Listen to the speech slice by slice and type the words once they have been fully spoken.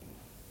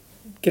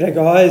G'day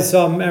guys,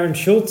 I'm Aaron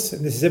Schultz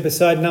and this is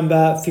episode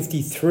number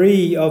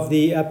 53 of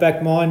the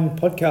Outback Mind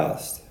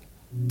Podcast.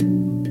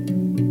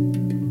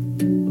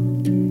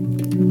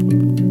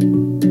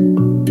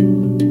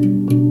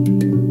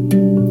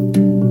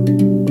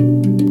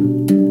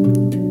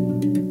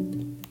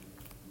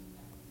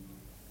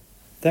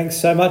 Thanks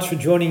so much for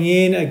joining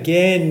in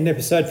again,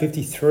 episode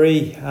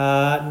 53.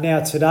 Now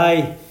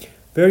today,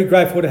 very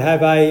grateful to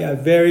have a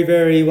very,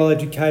 very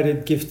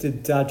well-educated,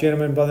 gifted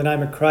gentleman by the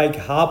name of Craig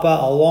Harper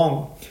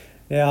along.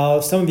 Now,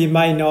 some of you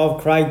may know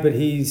of Craig, but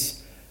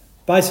he's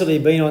basically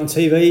been on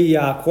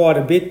TV quite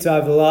a bit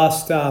over the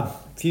last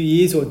few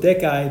years or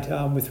decade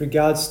with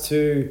regards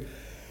to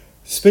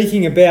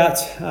speaking about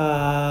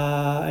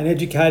and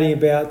educating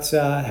about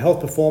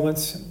health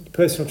performance,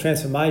 personal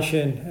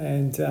transformation,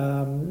 and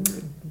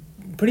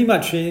pretty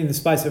much in the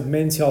space of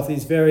men's health.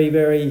 He's very,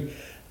 very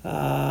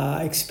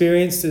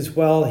experienced as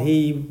well.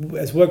 He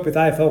has worked with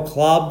AFL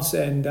clubs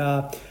and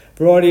a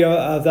variety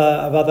of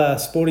other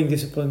sporting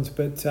disciplines,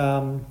 but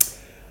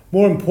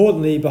more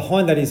importantly,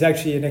 behind that, he's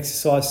actually an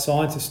exercise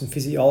scientist and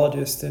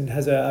physiologist and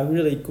has a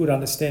really good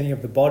understanding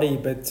of the body.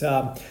 But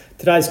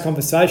today's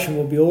conversation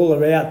will be all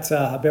about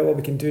what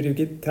we can do to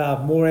get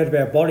more out of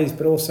our bodies,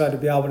 but also to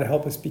be able to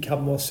help us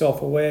become more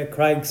self-aware.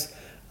 Craig's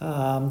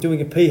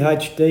doing a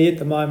PhD at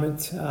the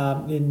moment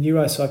in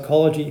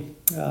neuropsychology,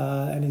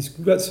 and he's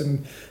got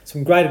some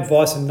great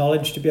advice and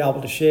knowledge to be able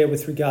to share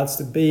with regards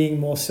to being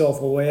more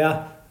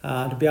self-aware,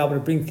 to be able to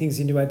bring things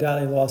into our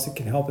daily lives that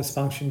can help us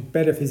function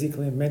better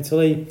physically and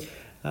mentally.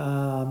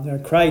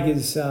 Craig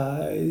is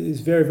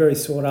very, very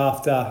sought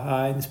after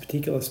in this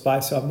particular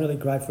space, so I'm really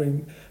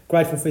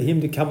grateful for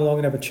him to come along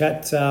and have a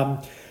chat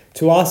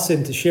to us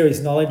and to share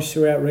his knowledge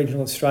throughout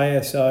regional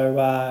Australia. So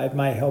it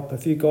may help a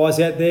few guys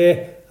out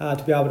there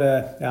to be able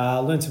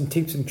to learn some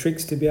tips and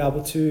tricks to be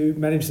able to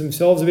manage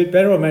themselves a bit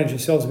better or manage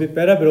yourselves a bit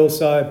better, but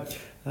also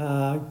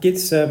get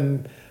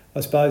some, I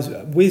suppose,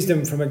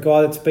 wisdom from a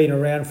guy that's been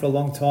around for a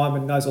long time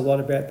and knows a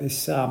lot about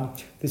this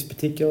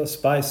particular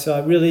space. So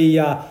I really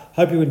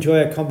hope you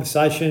enjoy our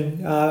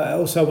conversation. I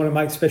also want to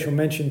make special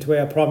mention to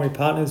our primary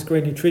partners,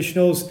 Green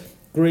Nutritionals,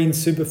 green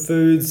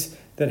superfoods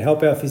that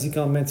help our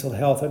physical and mental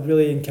health. I'd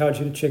really encourage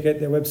you to check out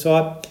their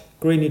website,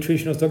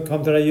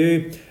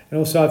 greennutritionals.com.au. And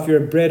also, if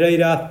you're a bread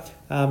eater,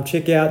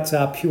 check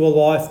out Pure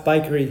Life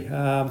Bakery,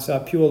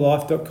 so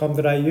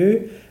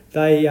purelife.com.au.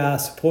 They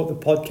support the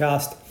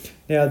podcast.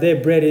 Now,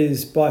 their bread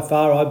is by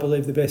far, I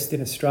believe, the best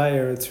in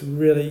Australia. It's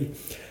really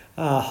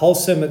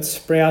wholesome, it's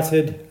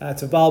sprouted,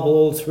 it's available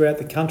all throughout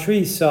the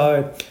country.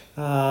 So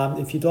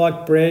if you'd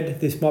like bread,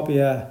 this might be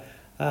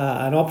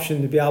an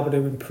option to be able to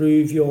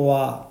improve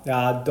your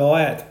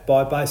diet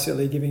by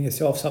basically giving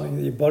yourself something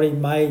that your body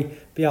may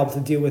be able to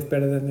deal with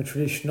better than the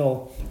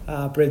traditional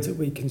breads that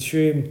we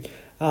consume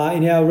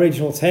in our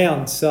regional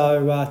towns.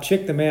 So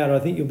check them out. I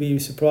think you'll be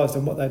surprised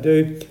on what they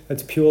do.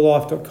 It's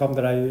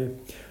purelife.com.au.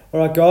 All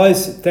right,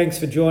 guys, thanks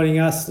for joining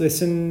us.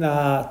 Listen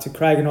to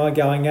Craig and I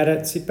going at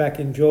it. Sit back,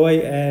 enjoy,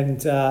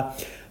 and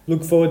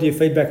look forward to your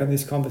feedback on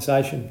this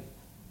conversation.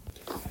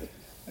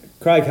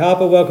 Craig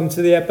Harper, welcome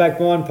to the Outback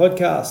Mind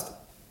Podcast.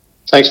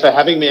 Thanks for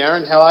having me,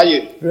 Aaron. How are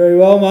you? Very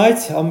well,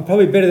 mate. I'm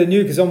probably better than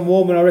you because I'm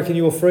warm and I reckon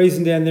you're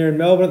freezing down there in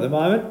Melbourne at the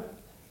moment.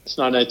 It's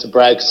no need to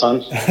brag,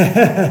 son.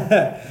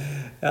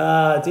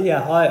 I've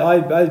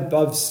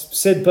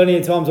said plenty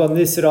of times on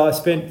this that I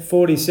spent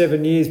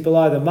 47 years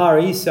below the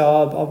Murray,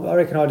 so I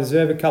reckon I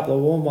deserve a couple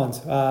of warm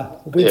ones.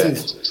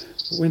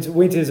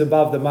 Winter's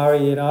above the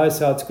Murray,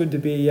 so it's good to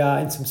be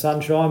in some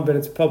sunshine, but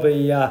it's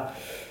probably...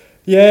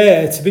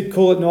 it's a bit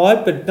cool at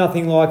night, but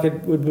nothing like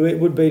it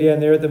would be down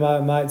there at the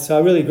moment, mate. So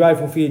really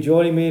grateful for you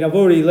joining me. And I've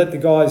already let the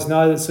guys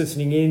know that's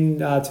listening in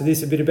to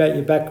this a bit about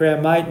your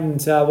background, mate,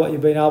 and what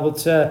you've been able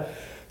to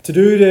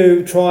do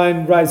to try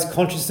and raise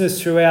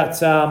consciousness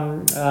throughout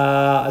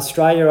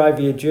Australia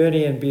over your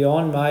journey and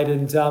beyond, mate.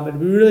 And it'd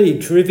be really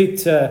terrific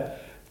to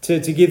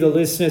give the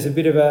listeners a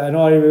bit of an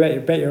idea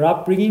about your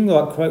upbringing,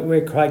 like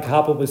where Craig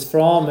Harper was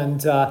from,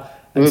 and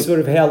sort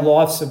of how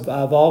life's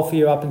evolved for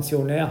you up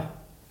until now.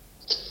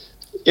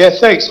 Yeah,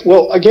 thanks.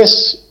 Well, I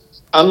guess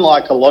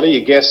unlike a lot of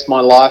your guests, my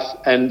life,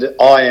 and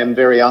I am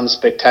very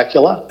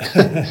unspectacular.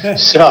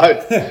 So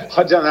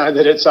I don't know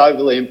that it's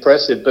overly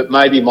impressive, but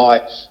maybe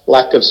my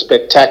lack of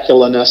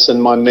spectacularness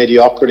and my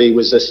mediocrity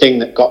was the thing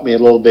that got me a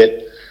little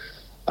bit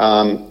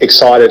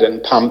excited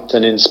and pumped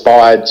and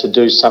inspired to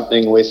do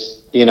something with,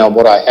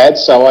 what I had.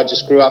 So I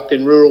just grew up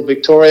in rural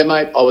Victoria,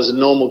 mate. I was a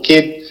normal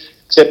kid,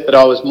 except that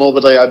I was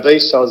morbidly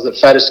obese. I was the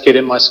fattest kid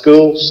in my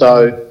school.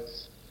 So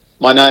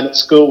my name at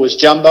school was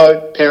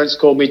Jumbo. Parents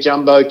called me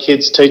Jumbo.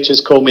 Kids,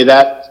 teachers called me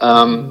that.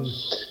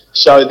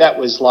 So that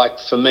was like,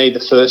 for me, the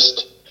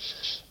first,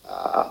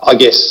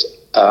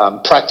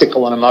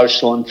 practical and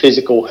emotional and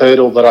physical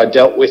hurdle that I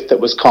dealt with that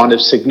was kind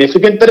of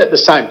significant. But at the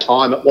same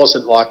time, it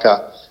wasn't like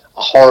a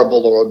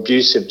horrible or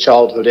abusive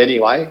childhood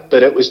anyway.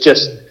 But it was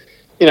just,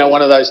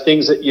 one of those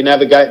things that you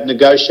navigate and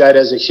negotiate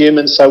as a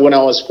human. So when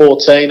I was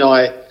 14,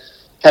 I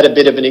had a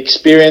bit of an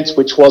experience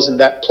which wasn't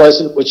that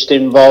pleasant, which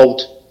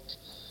involved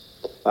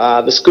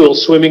the school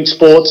swimming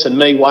sports, and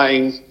me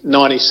weighing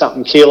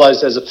 90-something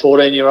kilos as a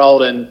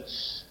 14-year-old, and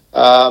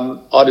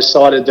I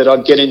decided that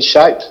I'd get in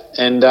shape.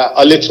 And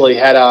I literally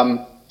had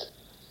a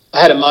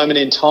moment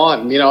in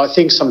time. I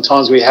think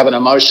sometimes we have an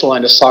emotional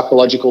and a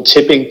psychological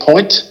tipping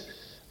point,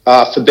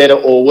 for better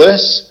or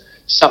worse.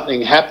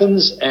 Something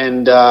happens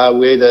and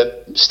we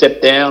either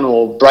step down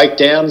or break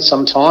down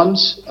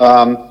sometimes,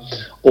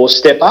 or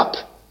step up.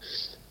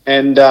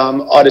 And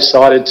I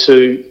decided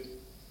to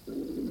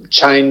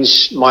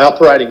change my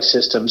operating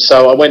system.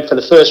 So I went for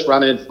the first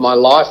run of my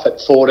life at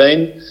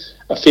 14,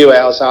 a few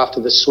hours after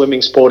the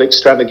swimming sport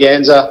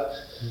extravaganza.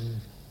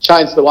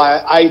 Changed the way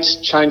I ate,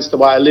 changed the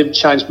way I lived,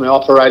 changed my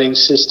operating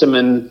system,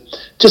 and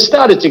just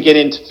started to get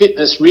into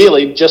fitness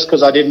really just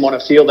because I didn't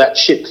want to feel that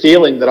shit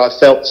feeling that I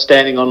felt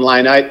standing on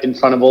lane 8 in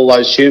front of all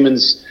those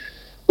humans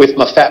with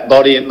my fat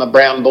body and my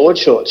brown board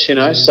shorts,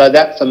 So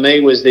that for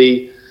me was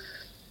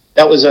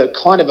that was a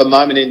kind of a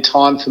moment in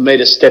time for me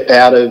to step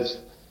out of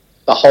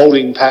the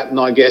holding pattern,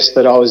 I guess,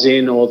 that I was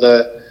in, or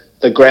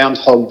the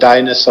groundhog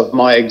dayness of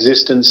my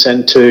existence,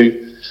 and to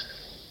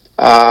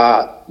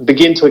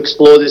begin to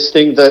explore this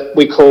thing that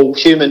we call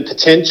human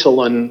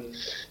potential, and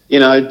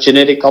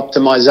genetic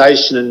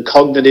optimization and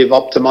cognitive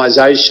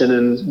optimization,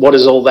 and what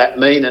does all that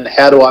mean, and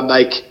how do I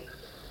make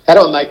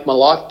my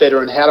life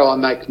better, and how do I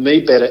make me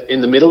better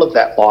in the middle of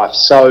that life?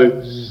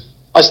 So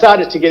I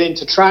started to get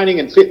into training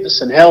and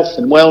fitness and health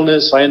and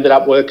wellness. I ended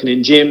up working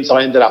in gyms.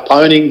 I ended up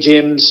owning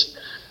gyms.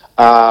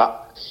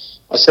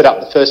 I set up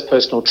the first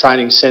personal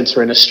training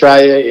centre in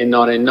Australia in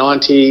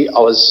 1990. I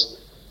was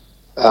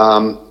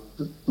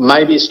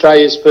maybe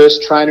Australia's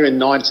first trainer in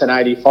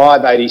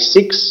 1985,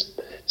 86.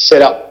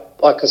 Set up,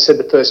 like I said,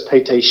 the first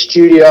PT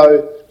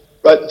studio,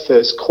 wrote the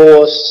first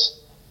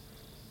course,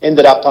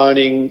 ended up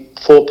owning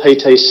 4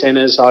 PT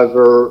centres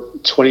over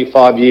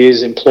 25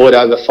 years, employed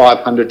over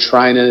 500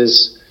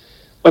 trainers.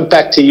 Went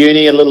back to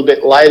uni a little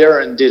bit later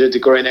and did a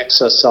degree in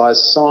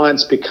exercise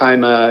science,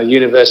 became a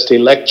university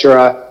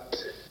lecturer,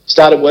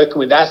 started working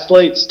with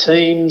athletes,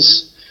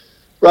 teams,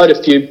 wrote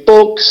a few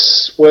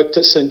books, worked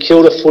at St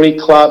Kilda Footy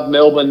Club,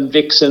 Melbourne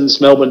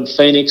Vixens, Melbourne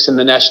Phoenix in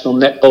the National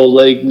Netball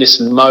League,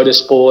 Nissan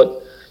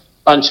Motorsport,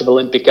 bunch of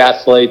Olympic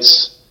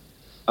athletes.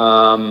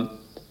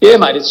 Yeah,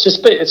 mate,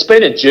 it's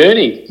been a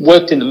journey.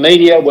 Worked in the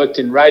media, worked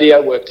in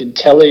radio, worked in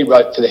telly,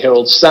 wrote for the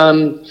Herald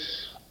Sun.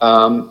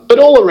 But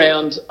all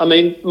around,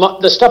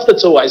 the stuff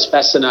that's always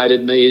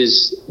fascinated me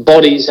is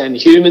bodies and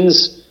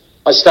humans.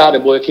 I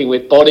started working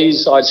with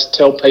bodies, I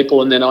tell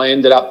people, and then I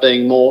ended up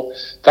being more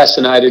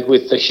fascinated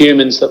with the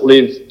humans that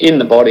live in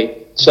the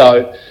body.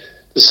 So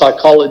the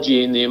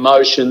psychology and the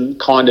emotion,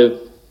 kind of,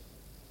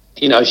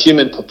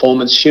 human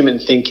performance, human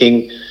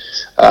thinking,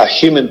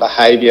 human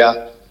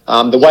behaviour,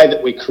 the way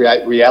that we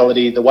create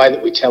reality, the way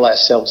that we tell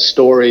ourselves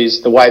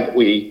stories, the way that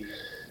we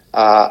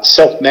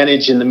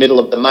self-manage in the middle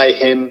of the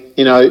mayhem.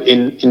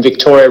 In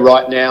Victoria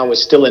right now, we're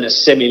still in a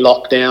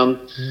semi-lockdown.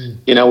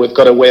 We've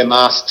got to wear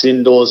masks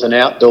indoors and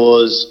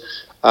outdoors.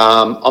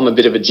 I'm a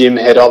bit of a gym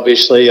head,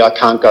 obviously. I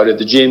can't go to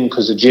the gym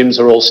because the gyms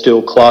are all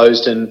still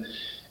closed. And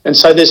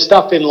so there's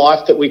stuff in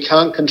life that we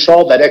can't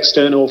control, that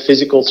external,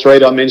 physical,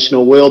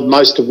 three-dimensional world,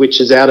 most of which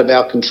is out of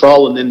our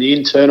control. And then the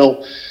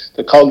internal,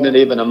 the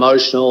cognitive and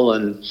emotional,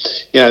 and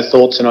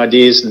thoughts and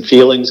ideas and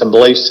feelings and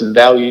beliefs and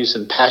values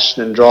and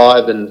passion and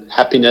drive and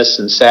happiness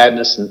and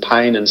sadness and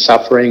pain and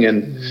suffering.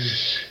 And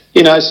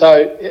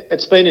so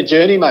it's been a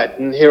journey, mate,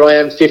 and here I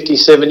am,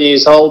 57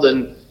 years old,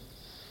 and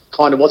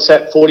kind of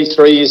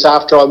 43 years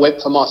after I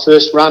went for my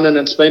first run, and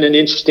it's been an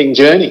interesting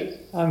journey.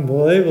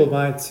 Unbelievable,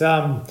 mate.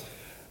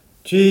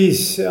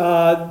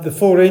 The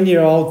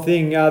 14-year-old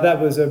thing, that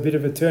was a bit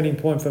of a turning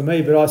point for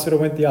me, but I sort of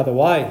went the other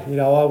way.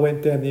 I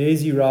went down the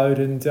easy road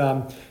and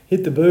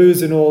hit the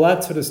booze and all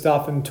that sort of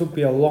stuff, and took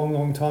me a long,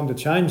 long time to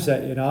change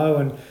that,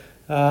 and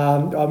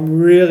I'm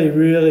really,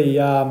 really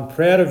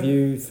proud of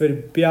you for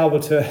be able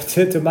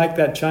to make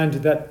that change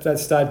at that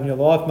stage in your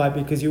life, mate,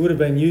 because you would have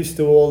been used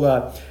to all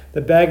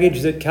the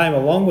baggage that came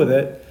along with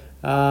it,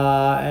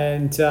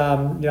 and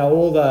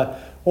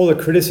all the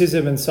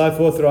criticism and so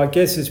forth that I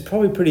guess is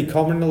probably pretty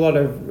common in a lot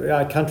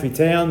of country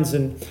towns,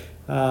 and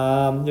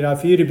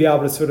for you to be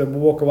able to sort of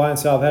walk away and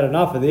say, I've had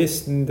enough of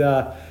this, and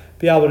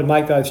be able to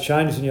make those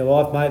changes in your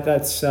life, mate,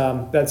 that's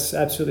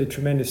absolutely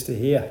tremendous to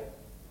hear.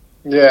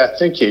 Yeah,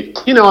 thank you.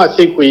 I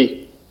think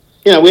we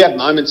have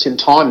moments in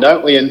time,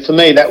 don't we? And for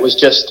me, that was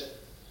just,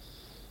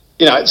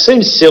 it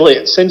seems silly.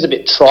 It seems a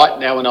bit trite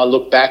now when I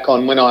look back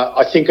on when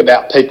I think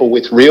about people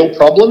with real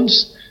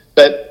problems.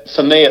 But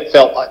for me, it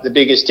felt like the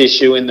biggest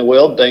issue in the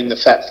world, being the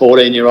fat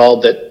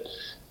 14-year-old that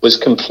was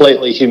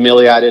completely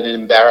humiliated and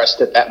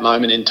embarrassed at that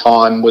moment in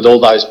time with all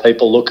those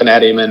people looking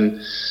at him. And,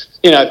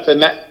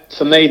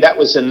 for me, that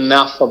was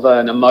enough of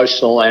an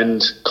emotional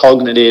and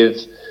cognitive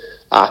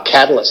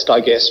catalyst, I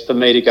guess, for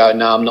me to go,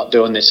 no, I'm not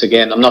doing this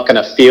again. I'm not going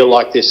to feel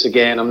like this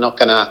again. I'm not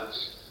going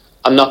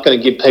to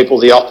give people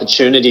the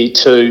opportunity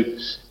to,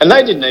 and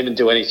they didn't even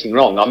do anything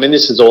wrong.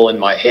 This is all in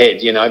my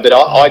head, but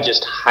I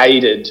just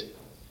hated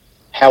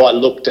how I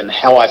looked and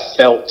how I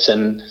felt,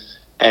 and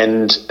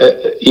And,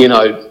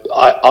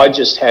 I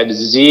just had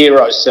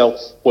zero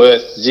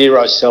self-worth,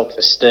 zero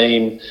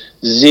self-esteem,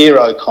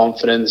 zero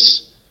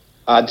confidence.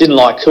 Didn't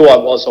like who I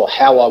was or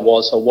how I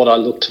was or what I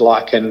looked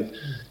like. And,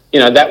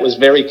 that was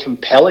very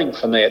compelling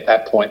for me at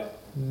that point.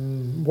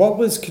 What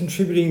was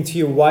contributing to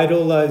your weight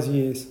all those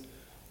years?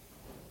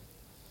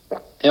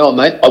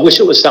 Mate, I wish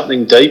it was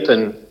something deep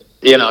and,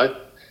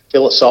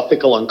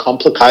 philosophical and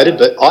complicated,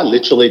 but I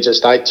literally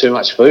just ate too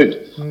much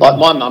food. Like,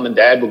 my mum and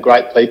dad were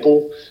great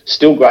people,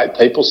 still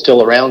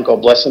around,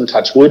 God bless them,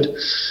 touch wood.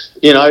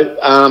 I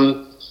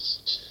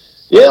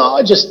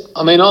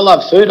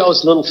love food. I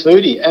was a little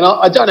foodie, and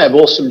I don't have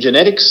awesome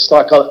genetics.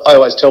 Like I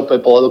always tell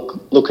people, I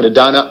look at a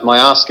donut, my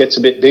ass gets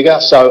a bit bigger.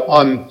 So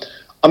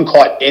I'm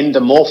quite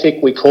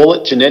endomorphic, we call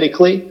it,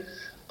 genetically.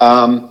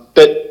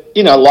 But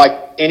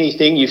like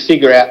anything, you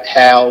figure out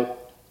how,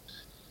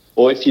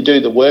 or if you do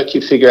the work,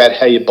 you figure out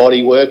how your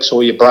body works,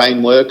 or your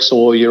brain works,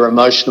 or your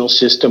emotional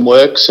system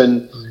works,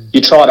 and you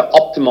try to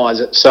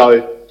optimize it.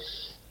 So,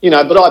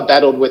 but I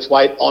battled with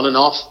weight on and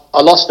off.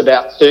 I lost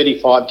about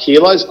 35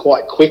 kilos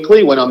quite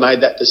quickly when I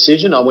made that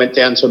decision. I went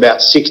down to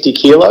about 60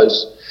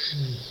 kilos.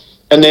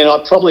 And then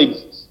I probably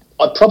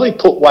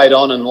put weight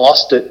on and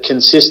lost it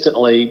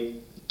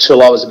consistently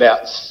till I was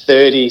about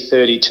 30,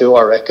 32,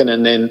 I reckon.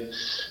 And then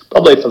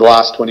probably for the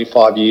last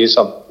 25 years,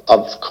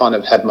 I've kind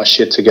of had my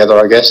shit together,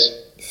 I guess.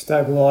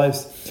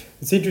 Stabilised.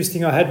 It's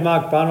interesting. I had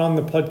Mark Bunn on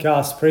the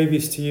podcast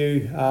previous to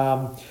you,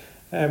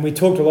 and we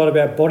talked a lot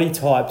about body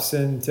types.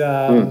 And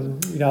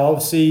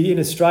obviously in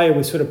Australia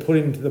we're sort of put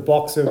into the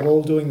box of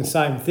all doing the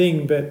same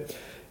thing, but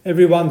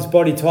everyone's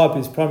body type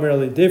is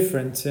primarily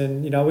different.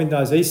 And in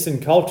those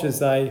Eastern cultures,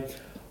 they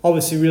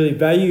obviously really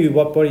value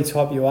what body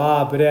type you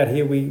are, but out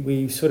here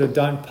we sort of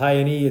don't pay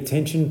any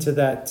attention to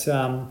that.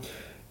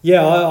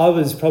 I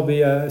was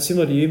probably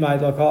similar to you,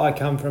 mate. Like I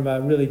come from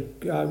a really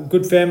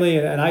good family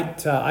and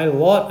ate a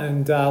lot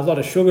and a lot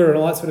of sugar and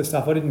all that sort of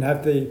stuff. I didn't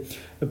have the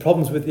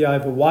problems with the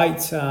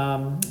overweight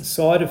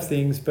side of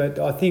things, but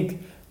I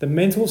think the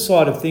mental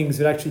side of things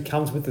that actually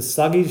comes with the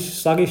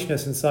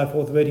sluggishness and so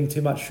forth of eating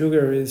too much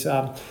sugar is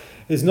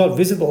not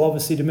visible,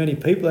 obviously, to many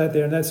people out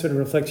there, and that sort of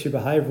reflects your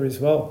behaviour as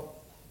well.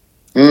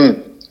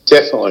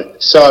 Definitely.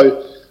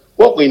 So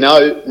what we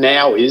know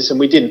now is, and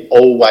we didn't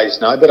always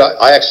know, but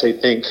I actually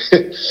think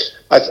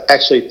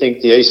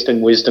the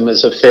Eastern wisdom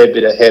is a fair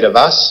bit ahead of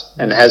us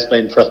and has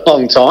been for a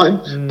long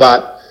time.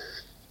 But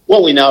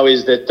what we know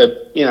is that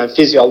the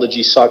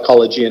physiology,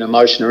 psychology, and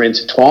emotion are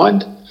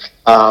intertwined,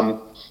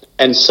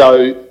 and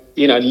so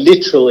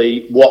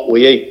literally what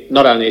we eat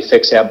not only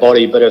affects our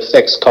body but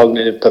affects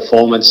cognitive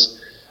performance,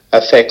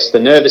 affects the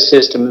nervous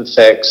system,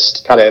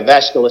 affects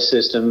cardiovascular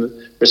system,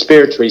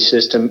 respiratory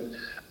system.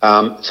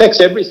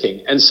 Affects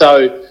everything. And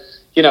so,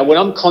 when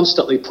I'm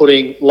constantly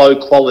putting low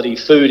quality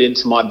food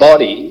into my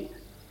body,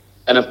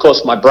 and of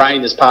course my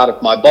brain is part of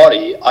my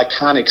body, I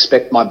can't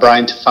expect my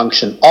brain to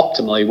function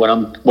optimally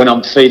when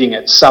I'm feeding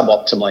it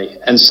suboptimally.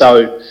 And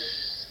so,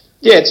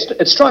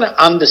 it's trying to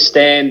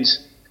understand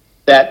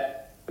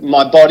that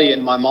my body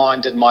and my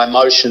mind and my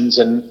emotions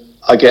and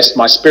I guess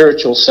my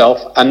spiritual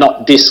self are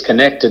not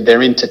disconnected,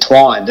 they're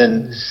intertwined.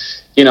 And,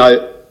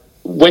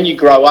 when you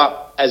grow up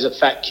as a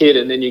fat kid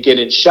and then you get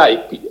in shape,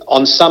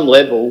 on some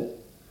level,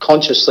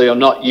 consciously or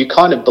not, you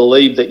kind of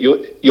believe that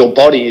your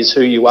body is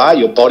who you are,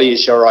 your body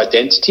is your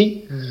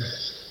identity.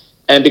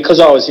 And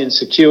because I was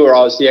insecure, I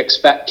was the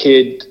ex-fat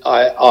kid,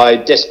 I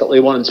desperately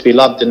wanted to be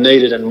loved and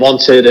needed and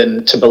wanted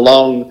and to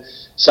belong.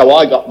 So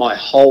I got my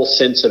whole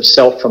sense of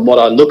self from what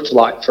I looked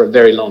like for a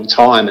very long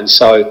time. And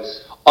so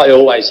I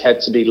always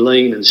had to be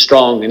lean and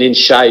strong and in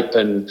shape,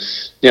 and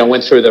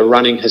went through the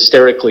running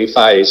hysterically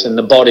phase and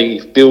the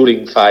body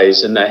building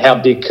phase and the how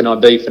big can I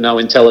be for no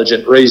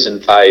intelligent reason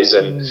phase,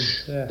 and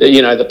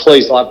the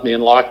please love me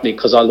and like me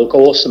because I look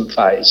awesome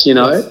phase,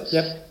 Yes.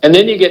 Yep. And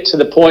then you get to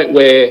the point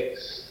where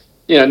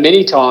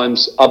many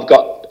times I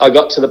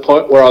got to the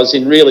point where I was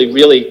in really,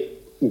 really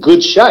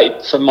good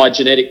shape from my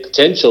genetic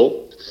potential.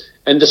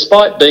 And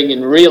despite being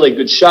in really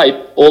good shape,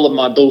 all of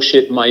my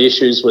bullshit and my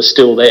issues were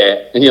still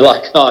there. And you're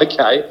like, oh,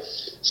 okay.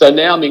 So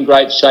now I'm in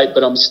great shape,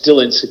 but I'm still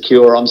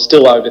insecure. I'm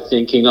still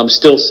overthinking. I'm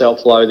still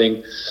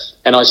self-loathing.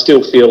 And I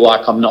still feel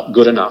like I'm not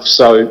good enough.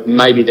 So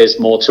maybe there's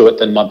more to it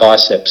than my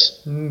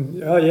biceps.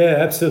 Oh, yeah,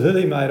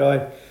 absolutely, mate.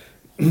 I'm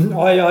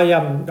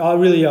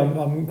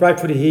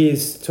grateful to hear you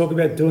talk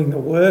about doing the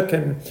work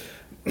and,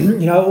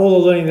 all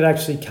the learning that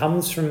actually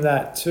comes from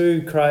that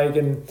too, Craig.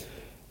 And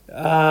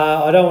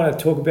I don't want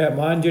to talk about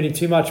my own journey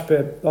too much,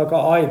 but like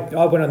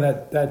I went on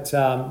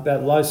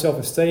that low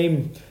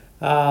self-esteem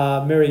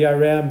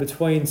merry-go-round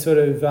between sort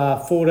of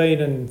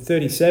 14 and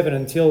 37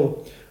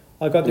 until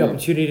I got the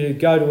opportunity to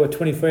go to a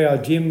 24-hour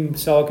gym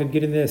so I could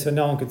get in there so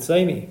no one could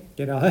see me,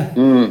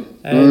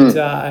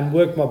 and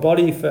work my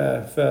body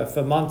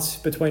for months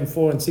between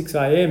 4 and 6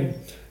 a.m.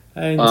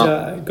 and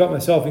got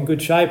myself in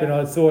good shape. And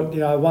I thought,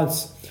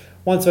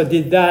 once I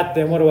did that,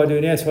 then what do I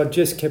do now? So I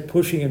just kept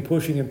pushing and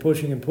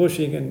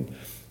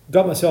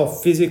got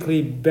myself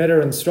physically better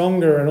and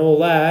stronger and all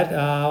that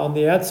on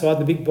the outside,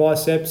 the big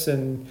biceps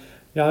and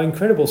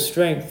incredible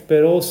strength,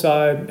 but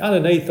also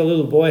underneath the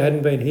little boy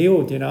hadn't been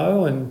healed,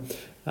 and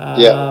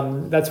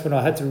that's when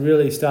I had to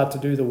really start to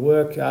do the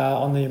work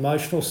on the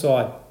emotional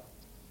side.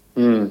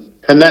 And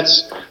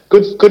that's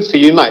good for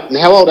you, mate. And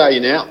how old are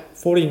you now?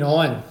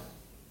 49.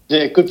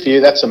 Yeah, good for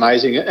you. That's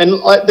amazing. And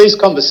these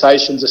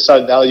conversations are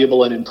so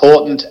valuable and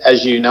important.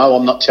 As you know,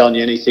 I'm not telling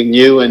you anything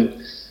new. And,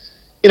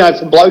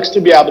 for blokes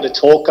to be able to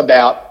talk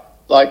about,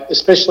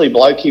 especially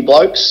blokey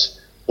blokes,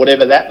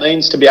 whatever that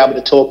means, to be able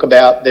to talk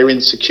about their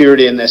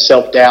insecurity and their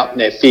self-doubt and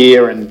their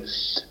fear and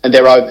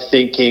their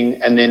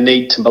overthinking and their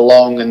need to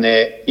belong and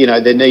their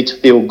need to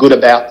feel good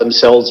about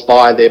themselves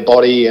via their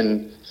body.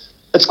 And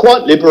it's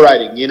quite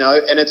liberating,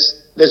 and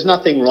there's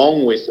nothing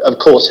wrong with, of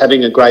course,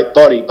 having a great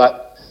body,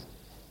 but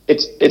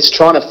it's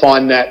trying to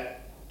find that,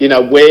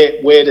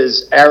 where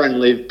does Aaron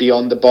live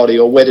beyond the body,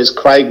 or where does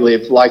Craig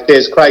live? Like,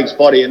 there's Craig's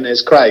body and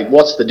there's Craig.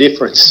 What's the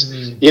difference?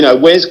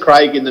 Where's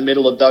Craig in the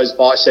middle of those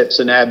biceps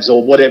and abs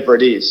or whatever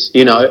it is,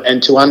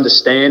 and to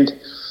understand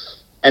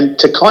and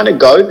to kind of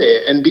go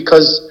there. And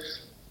because,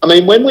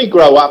 when we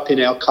grow up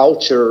in our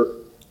culture,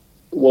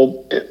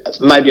 well,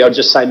 maybe I'll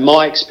just say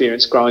my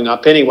experience growing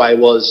up anyway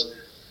was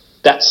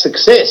that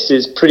success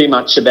is pretty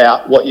much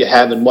about what you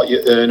have and what you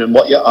earn and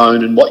what you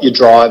own and what you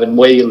drive and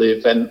where you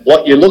live and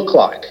what you look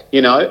like,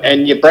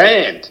 and your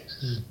brand.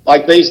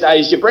 Like these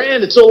days, your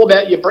brand, it's all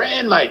about your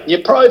brand, mate, and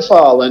your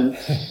profile. And,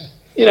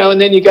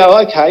 and then you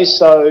go, okay,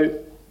 so,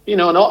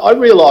 and I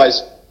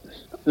realised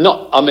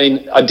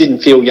I didn't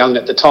feel young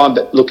at the time,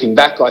 but looking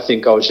back, I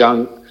think I was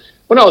young.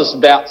 When I was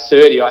about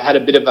 30, I had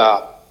a bit of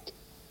I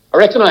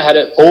reckon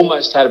I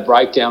almost had a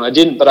breakdown. I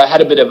didn't, but I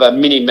had a bit of a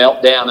mini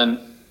meltdown, and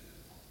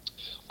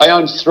I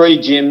owned 3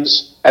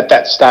 gyms at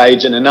that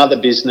stage and another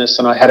business,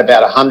 and I had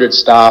about 100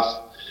 staff,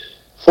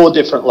 4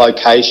 different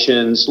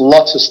locations,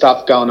 lots of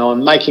stuff going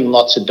on, making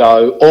lots of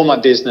dough. All my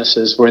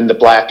businesses were in the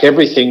black.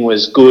 Everything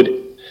was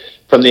good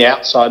from the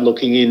outside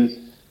looking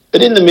in.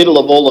 But in the middle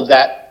of all of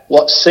that,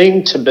 what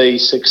seemed to be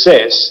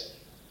success,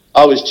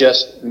 I was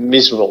just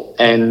miserable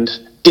and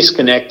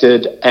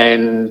disconnected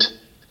and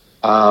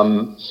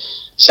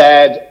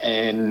sad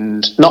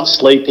and not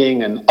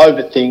sleeping and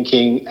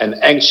overthinking and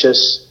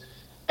anxious.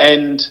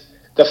 And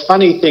the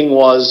funny thing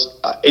was,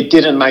 it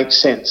didn't make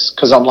sense,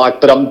 because I'm like,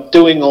 but I'm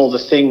doing all the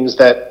things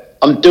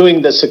I'm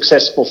doing the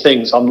successful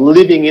things. I'm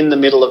living in the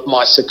middle of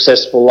my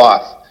successful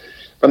life.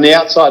 From the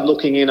outside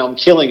looking in, I'm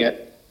killing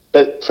it.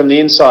 But from the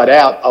inside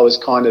out, I was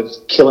kind of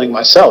killing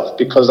myself,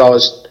 because I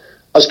was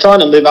trying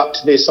to live up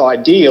to this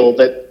ideal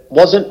that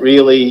wasn't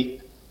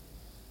really,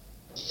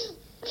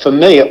 for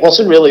me, it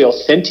wasn't really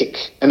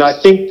authentic. And I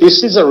think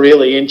this is a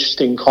really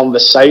interesting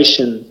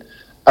conversation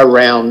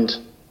around,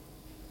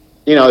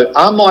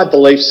 are my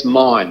beliefs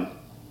mine?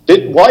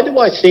 Why do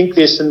I think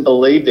this and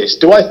believe this?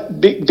 Do I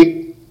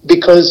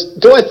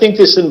think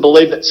this and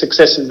believe that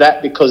success is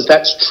that because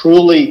that's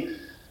truly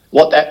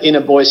what that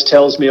inner voice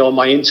tells me, or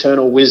my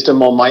internal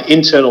wisdom, or my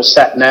internal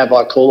sat nav,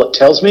 I call it,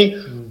 tells me,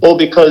 or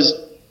because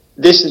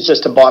this is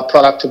just a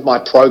byproduct of my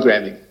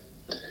programming?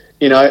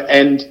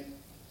 And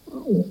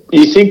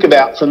you think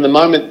about, from the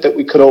moment that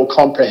we could all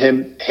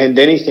comprehend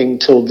anything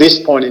till this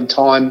point in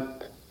time,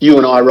 you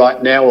and I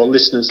right now, or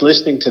listeners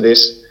listening to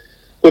this,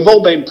 we've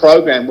all been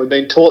programmed. We've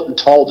been taught and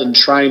told and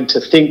trained to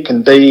think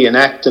and be and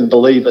act and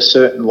believe a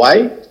certain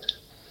way.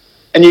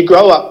 And I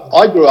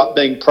grew up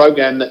being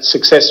programmed that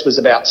success was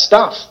about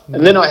stuff.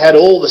 And then I had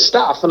all the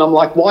stuff, and I'm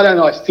like, why don't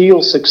I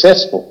feel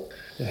successful?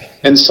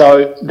 And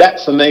so that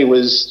for me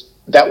was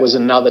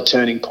another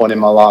turning point in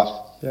my life.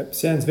 Yep,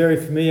 sounds very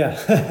familiar.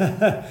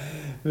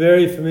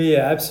 Very familiar,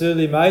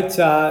 absolutely, mate.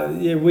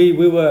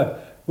 We were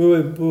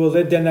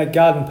led down that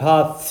garden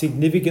path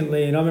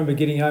significantly, and I remember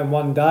getting home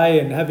one day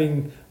and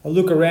having a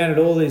look around at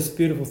all these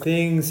beautiful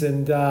things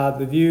and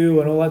the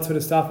view and all that sort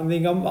of stuff, and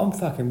thinking, I'm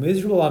fucking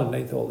miserable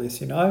underneath all this,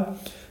 I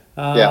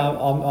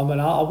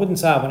wouldn't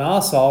say I'm an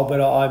arsehole, but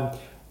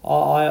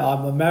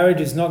my marriage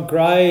is not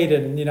great,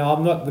 and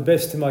I'm not the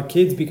best to my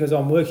kids because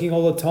I'm working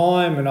all the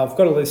time and I've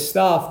got all this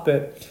stuff,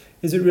 but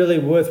is it really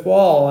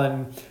worthwhile?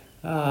 And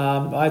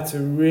I had to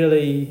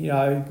really,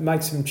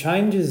 make some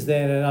changes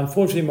then, and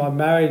unfortunately my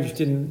marriage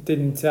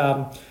didn't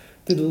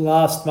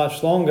last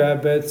much longer.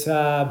 But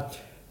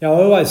I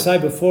always say,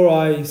 before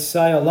I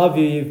say I love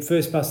you, you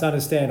first must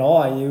understand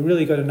you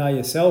really got to know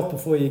yourself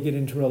before you get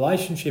into a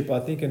relationship,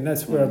 I think, and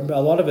that's where a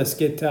lot of us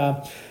get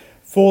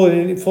fall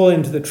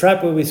into the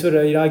trap where we sort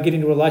of get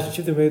into a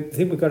relationship that we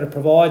think we've got to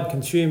provide,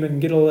 consume, and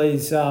get all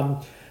these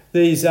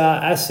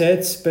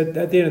assets, but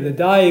at the end of the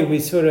day, we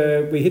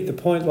hit the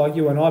point like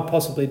you and I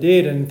possibly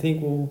did, and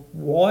think, well,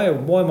 why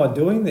am I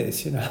doing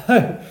this?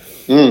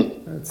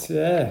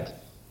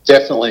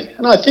 Definitely.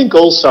 And I think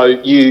also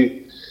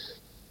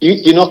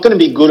you're not going to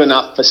be good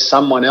enough for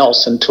someone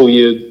else until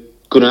you're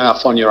good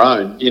enough on your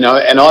own.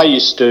 And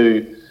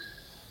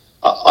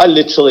I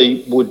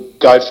literally would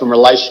go from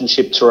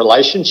relationship to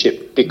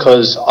relationship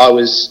because I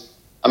was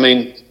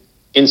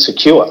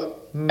insecure.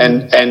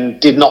 And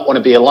did not want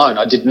to be alone.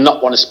 I did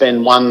not want to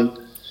spend one,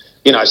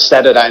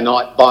 Saturday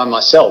night by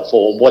myself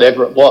or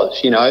whatever it was,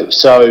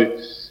 So,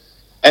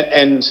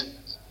 and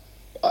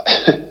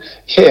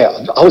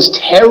yeah, I was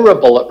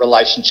terrible at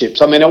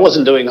relationships. I mean, I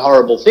wasn't doing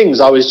horrible things.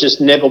 I was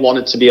just never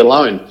wanted to be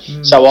alone.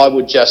 So I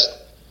would just,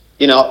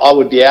 I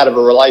would be out of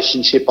a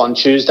relationship on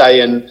Tuesday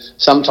and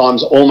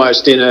sometimes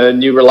almost in a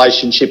new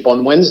relationship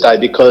on Wednesday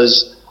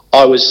because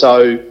I was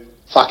so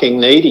fucking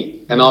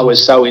needy and I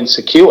was so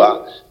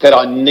insecure that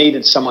I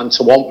needed someone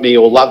to want me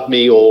or love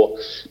me or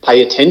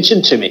pay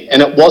attention to me.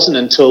 And it wasn't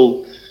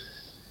until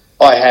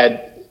I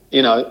had,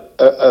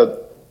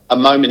 a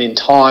moment in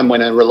time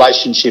when a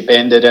relationship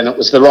ended and it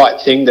was the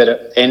right thing that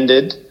it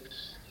ended.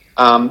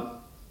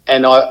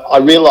 And I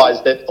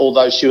realised that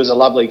although she was a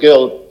lovely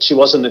girl, she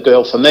wasn't the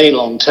girl for me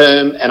long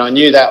term, and I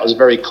knew that was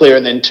very clear.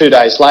 And then 2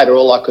 days later,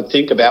 all I could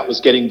think about was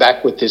getting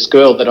back with this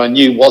girl that I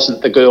knew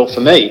wasn't the girl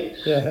for me.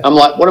 Yeah. I'm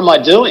like, what am I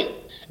doing?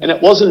 And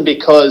it wasn't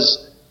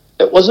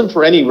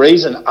for any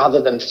reason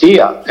other than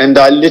fear. And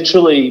I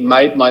literally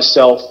made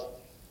myself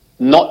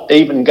not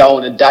even go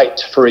on a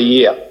date for a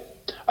year.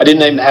 I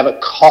didn't even have a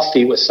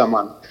coffee with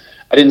someone.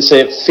 I didn't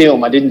see a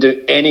film. I didn't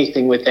do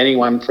anything with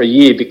anyone for a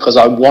year because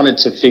I wanted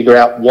to figure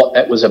out what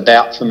that was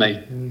about for me.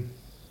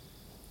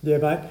 Yeah,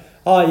 mate.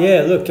 Oh,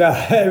 yeah. Look,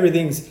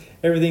 everything's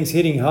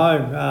hitting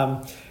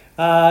home.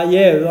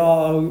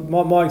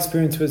 My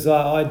experience was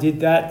I did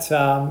that.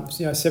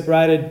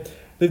 Separated,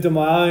 lived on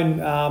my own,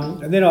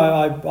 and then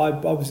I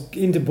was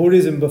into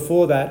Buddhism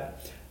before that.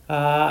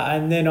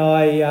 And then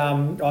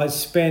I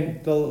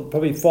spent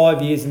probably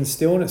 5 years in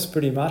stillness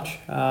pretty much,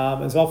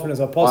 as often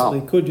as I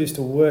possibly could, just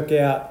to work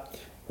out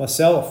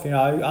myself,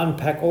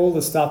 unpack all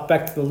the stuff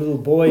back to the little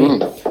boy,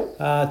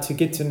 to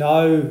get to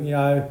know,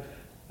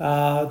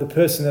 the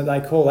person that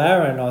they call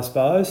Aaron, I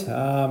suppose.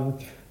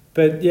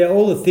 But yeah,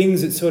 all the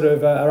things that sort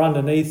of are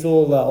underneath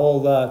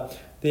all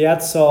the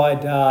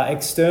outside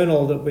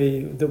external that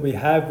we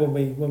have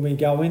when we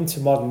go into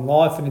modern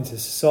life and into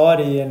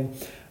society. And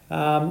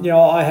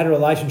I had a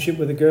relationship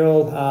with a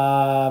girl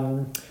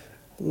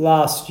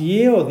last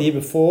year or the year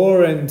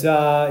before, and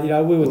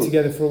we were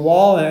together for a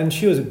while, and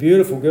she was a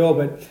beautiful girl,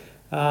 but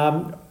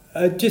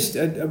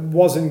it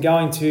wasn't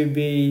going to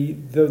be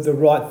the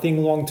right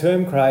thing long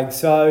term, Craig.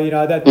 So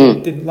that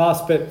didn't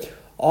last. But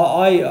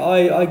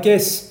I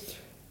guess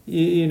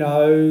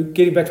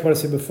getting back to what I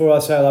said before, I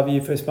say I love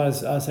you first,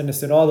 but I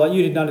understood.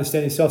 You didn't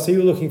understand yourself, so you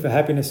were looking for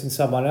happiness in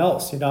someone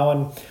else, and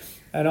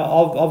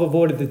I've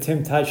avoided the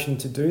temptation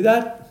to do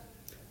that.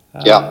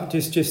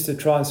 Just to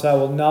try and say,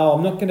 well, no,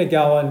 I'm not going to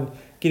go and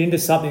get into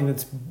something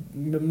that's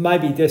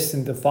maybe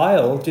destined to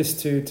fail, just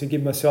to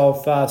give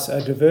myself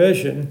a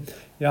diversion.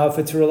 If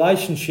it's a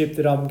relationship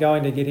that I'm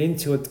going to get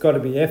into, it's got to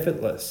be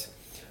effortless.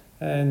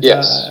 And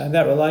and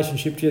that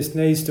relationship just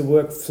needs to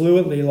work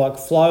fluently, like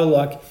flow,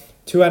 like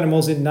two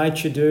animals in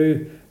nature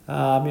do.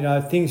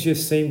 Things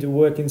just seem to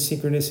work in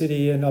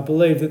synchronicity, and I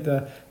believe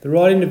that the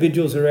right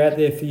individuals are out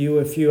there for you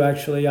if you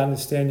actually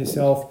understand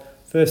yourself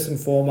first and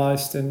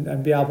foremost,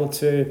 and be able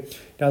to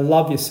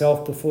love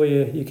yourself before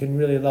you can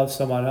really love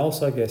someone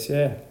else, I guess.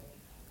 Yeah.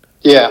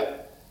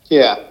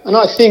 And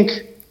I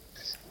think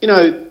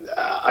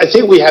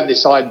we have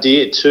this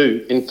idea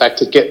too. In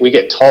fact, we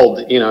get told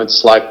that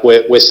it's like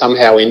we're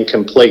somehow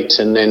incomplete,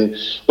 and then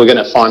we're going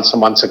to find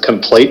someone to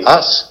complete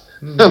us.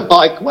 I'm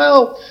like,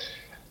 well,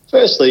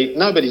 firstly,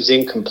 nobody's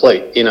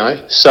incomplete,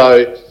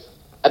 so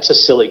that's a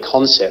silly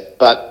concept.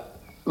 But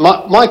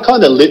my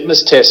kind of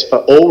litmus test for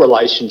all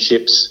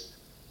relationships,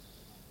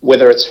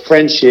 whether it's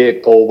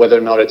friendship or whether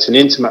or not it's an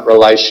intimate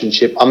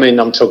relationship, I mean,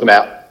 I'm talking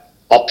about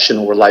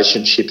optional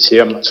relationships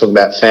here, I'm not talking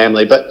about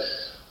family, but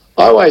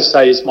I always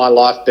say, is my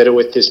life better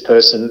with this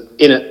person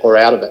in it or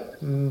out of it?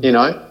 And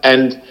not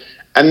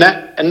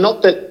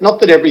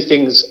that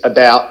everything's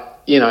about,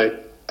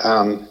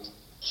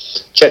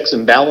 checks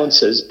and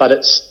balances, but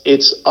it's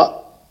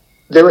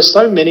there are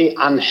so many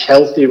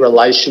unhealthy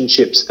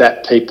relationships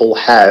that people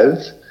have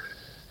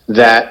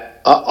that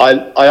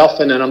I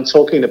often, and I'm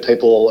talking to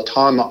people all the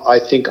time, I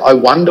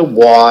wonder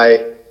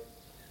why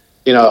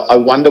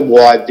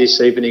this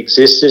even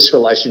exists, this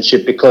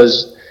relationship,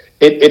 because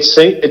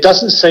it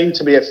doesn't seem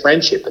to be a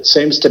friendship. It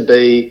seems to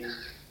be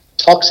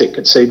toxic.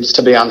 It seems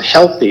to be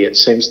unhealthy. It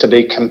seems to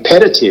be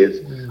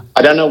competitive.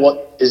 I don't know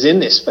what is in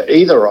this for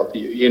either of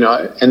you,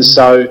 and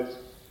so,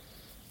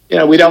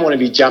 we don't want to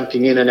be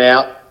jumping in and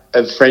out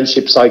of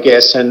friendships, I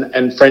guess,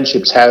 and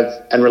friendships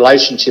and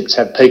relationships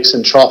have peaks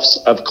and troughs,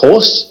 of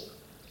course.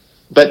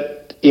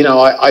 But,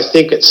 I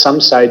think at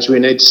some stage we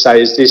need to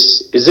say, is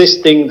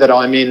this thing that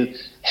I'm in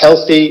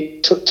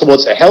healthy,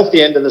 towards the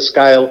healthy end of the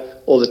scale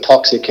or the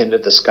toxic end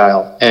of the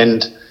scale?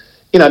 And,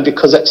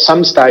 because at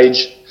some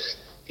stage,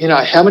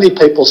 how many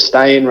people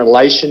stay in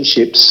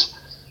relationships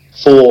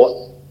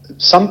for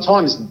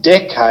sometimes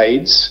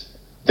decades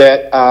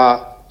that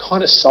are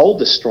kind of soul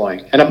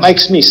destroying? And it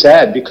makes me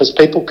sad because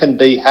people can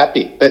be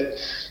happy. But,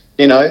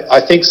 I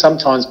think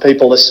sometimes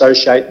people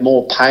associate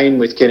more pain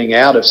with getting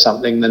out of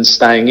something than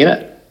staying in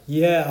it.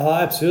 Yeah,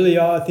 absolutely.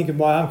 I think of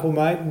my uncle,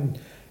 mate, and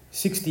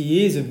 60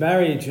 years of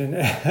marriage, and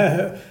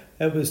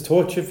it was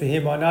torture for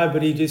him, I know,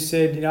 but he just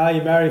said, you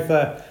marry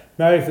for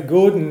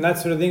good and that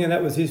sort of thing, and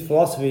that was his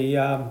philosophy.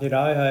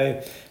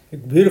 a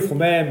beautiful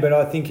man, but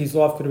I think his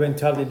life could have been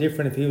totally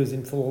different if he was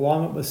in full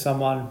alignment with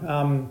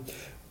someone.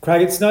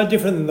 Craig, it's no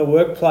different than the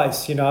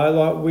workplace,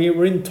 like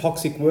we're in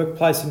toxic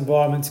workplace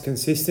environments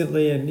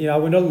consistently, and,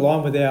 we're not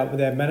aligned with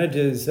our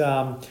managers,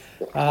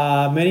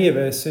 many of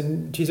us.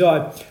 And geez,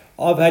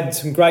 I've had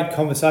some great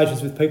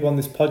conversations with people on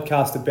this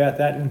podcast about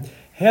that, and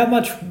how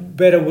much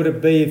better would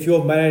it be if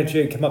your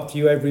manager come up to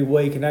you every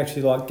week and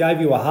actually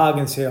gave you a hug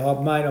and said,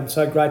 "Oh, mate, I'm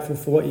so grateful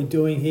for what you're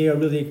doing here. I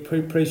really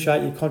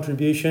appreciate your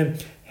contribution.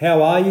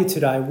 How are you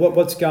today?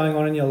 What's going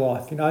on in your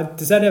life?"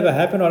 Does that ever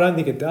happen? I don't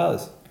think it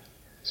does.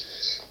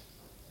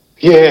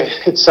 Yeah,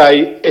 it's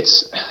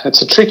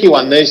a tricky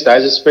one these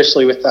days,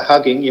 especially with the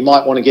hugging. You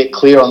might want to get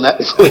clear on that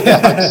before you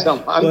hug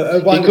someone. Well,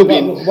 it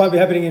won't be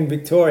happening in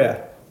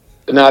Victoria.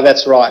 No,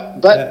 that's right.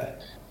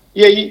 But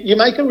you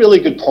make a really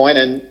good point,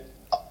 and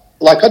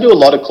I do a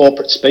lot of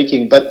corporate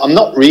speaking, but I'm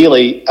not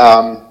really.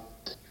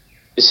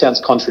 This sounds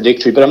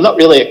contradictory, but I'm not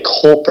really a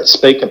corporate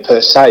speaker per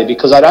se,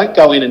 because I don't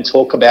go in and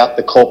talk about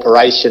the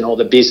corporation or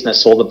the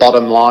business or the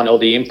bottom line or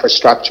the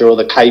infrastructure or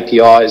the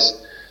KPIs.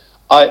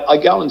 I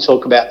go and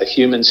talk about the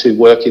humans who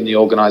work in the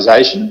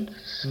organisation.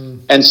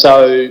 And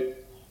so,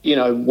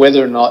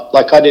 whether or not,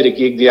 I did a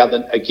gig the other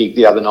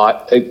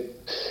night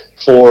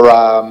for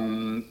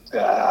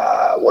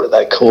what are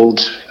they called?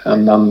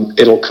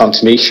 It'll come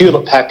to me.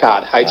 Hewlett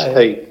Packard,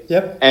 HP.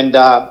 Yep. And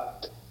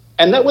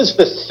that was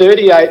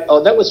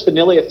for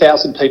nearly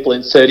 1,000 people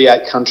in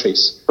 38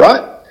 countries,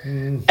 right?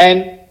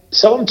 And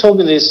so I'm talking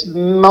to this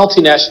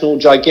multinational,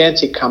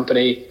 gigantic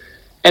company,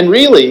 and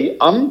really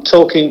I'm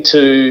talking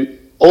to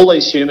all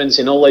these humans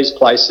in all these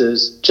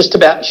places, just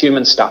about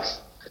human stuff,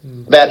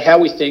 about how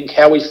we think,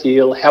 how we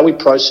feel, how we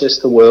process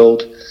the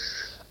world,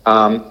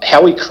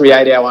 how we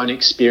create our own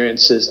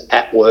experiences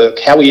at work,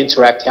 how we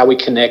interact, how we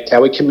connect,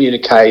 how we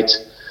communicate,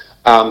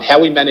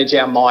 how we manage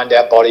our mind,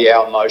 our body,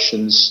 our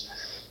emotions,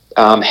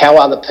 how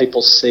other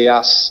people see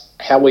us,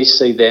 how we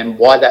see them,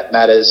 why that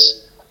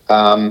matters.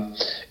 And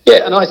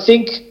I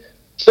think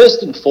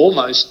first and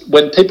foremost,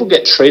 when people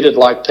get treated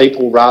like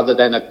people rather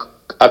than a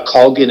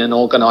cog in an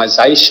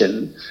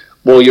organisation,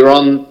 well, you're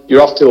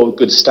off to a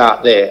good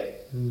start there.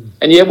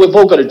 And we've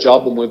all got a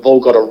job and we've all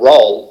got a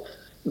role,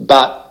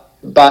 but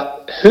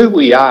who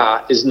we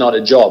are is not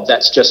a job.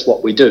 That's just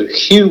what we do.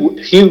 Who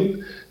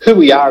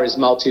we are is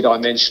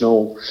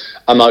multidimensional,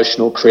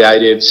 emotional,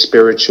 creative,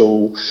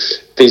 spiritual,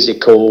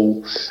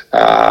 physical,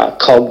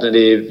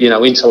 cognitive,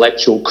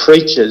 intellectual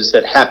creatures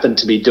that happen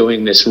to be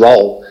doing this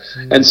role.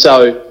 And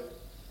so,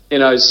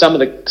 some of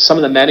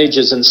the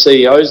managers and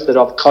CEOs that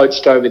I've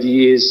coached over the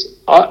years,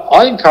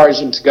 I encourage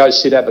them to go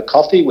have a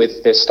coffee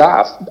with their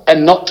staff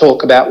and not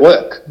talk about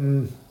work.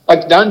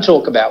 Don't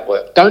talk about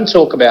work. Don't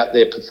talk about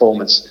their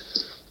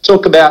performance.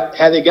 Talk about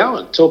how they're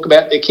going. Talk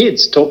about their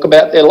kids. Talk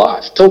about their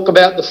life. Talk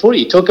about the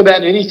footy. Talk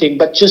about anything,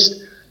 but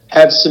just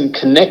have some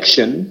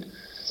connection.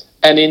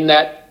 And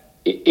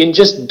in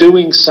just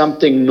doing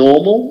something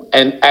normal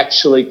and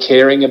actually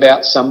caring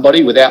about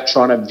somebody without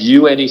trying to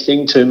view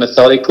anything too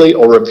methodically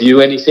or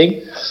review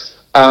anything,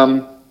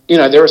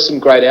 there are some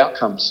great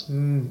outcomes.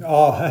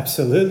 Oh,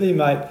 absolutely,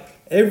 mate.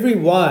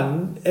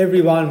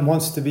 Everyone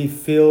wants to be made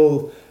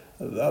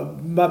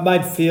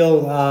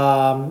feel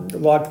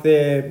like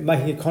they're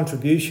making a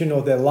contribution,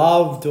 or they're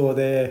loved, or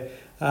they're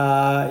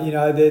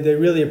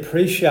really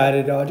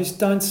appreciated. I just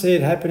don't see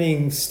it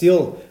happening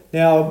still.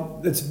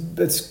 Now it's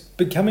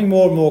becoming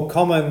more and more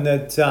common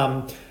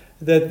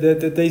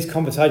that these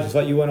conversations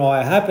like you and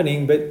I are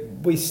happening, but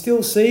we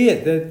still see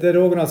it that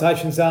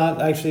organisations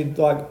aren't actually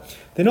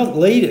they're not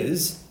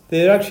leaders.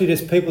 They're actually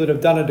just people that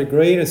have done a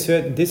degree in a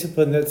certain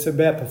discipline that's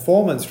about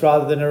performance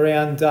rather than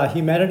around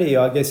humanity,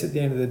 I guess, at the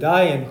end of the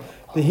day. And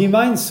the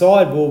humane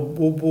side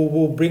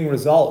will bring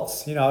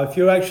results. If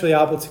you're actually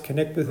able to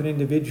connect with an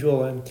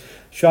individual and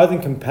show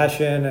them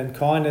compassion and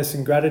kindness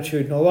and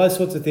gratitude and all those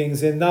sorts of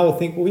things, then they will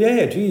think, well,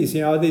 yeah, geez,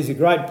 these are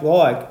great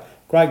guy,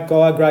 great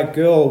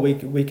girl.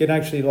 We can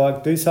actually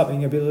do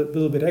something a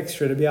little bit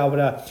extra to be able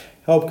to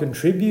help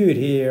contribute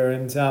here.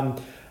 And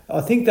I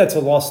think that's a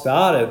lost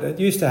art. It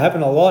used to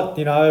happen a lot,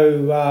 in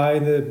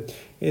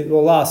the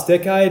last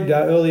decade,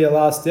 earlier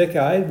last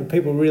decade, but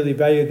people really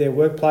valued their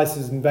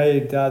workplaces and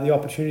valued the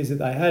opportunities that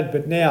they had.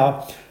 But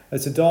now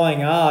it's a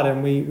dying art,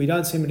 and we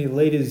don't see many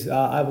leaders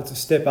able to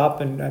step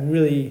up and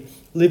really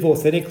live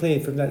authentically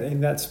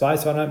in that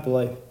space, I don't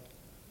believe.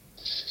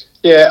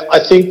 Yeah,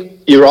 I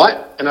think you're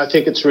right, and I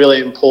think it's really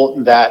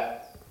important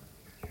that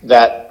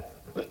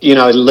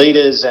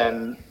leaders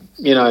and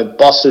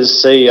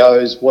bosses,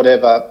 CEOs,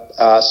 whatever,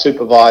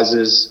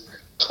 supervisors,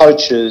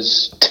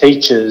 coaches,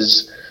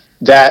 teachers,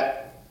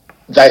 that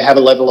they have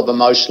a level of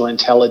emotional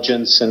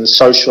intelligence and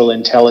social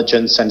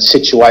intelligence and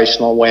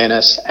situational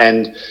awareness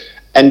and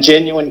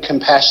genuine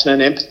compassion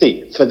and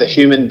empathy for the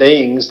human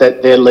beings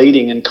that they're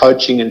leading and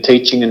coaching and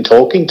teaching and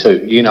talking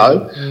to.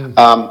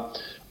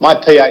 My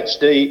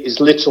PhD is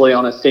literally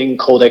on a thing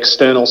called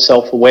external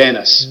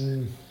self-awareness.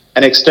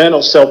 And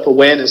external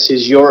self-awareness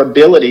is your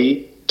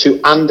ability to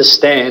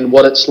understand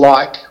what it's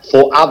like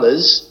for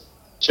others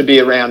to be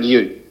around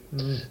you.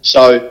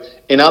 So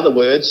in other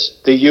words,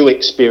 the you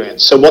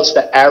experience. So what's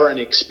the Aaron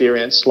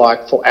experience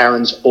like for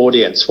Aaron's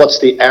audience? What's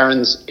the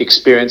Aaron's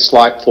experience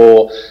like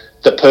for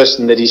the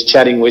person that he's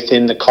chatting with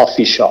in the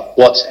coffee shop?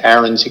 What's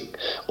Aaron's,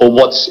 or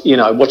what's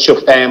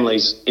your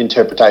family's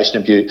interpretation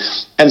of you?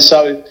 And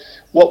so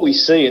what we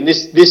see, and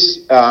this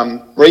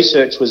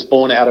research was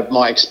born out of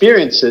my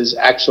experiences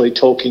actually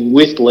talking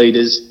with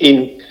leaders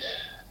in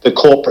the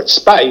corporate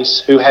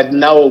space who had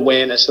no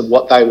awareness of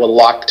what they were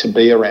like to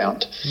be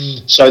around.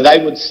 So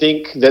they would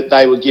think that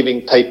they were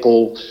giving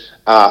people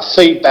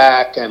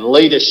feedback and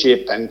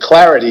leadership and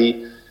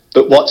clarity,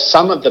 but what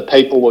some of the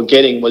people were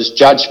getting was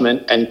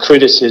judgment and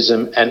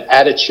criticism and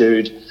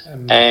attitude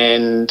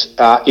and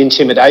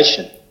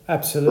intimidation.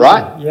 Absolutely.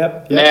 Right?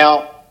 Yep.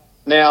 Now,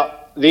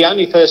 the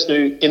only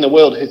person in the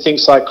world who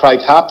thinks like Craig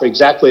Harper,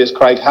 exactly as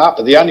Craig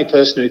Harper, the only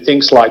person who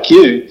thinks like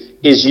you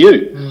is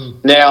you.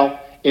 Now,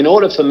 in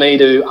order for me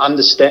to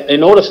understand,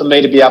 in order for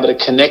me to be able to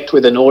connect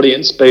with an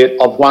audience, be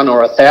it of 1 or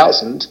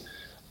 1,000,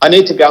 I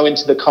need to go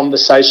into the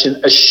conversation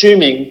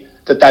assuming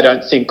that they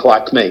don't think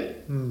like me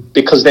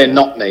because they're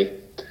not me.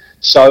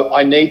 So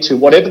I need to,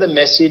 whatever the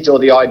message or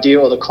the idea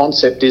or the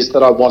concept is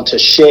that I want to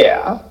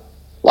share,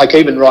 like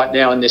even right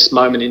now in this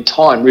moment in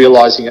time,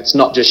 realising it's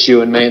not just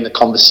you and me in the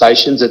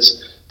conversations,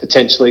 it's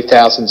potentially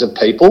thousands of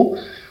people,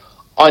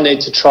 I need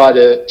to try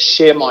to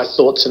share my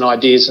thoughts and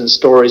ideas and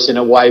stories in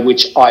a way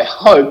which I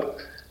hope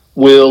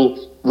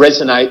will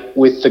resonate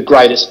with the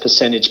greatest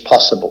percentage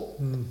possible,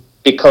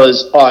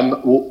 because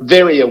I'm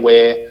very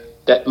aware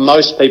that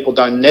most people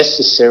don't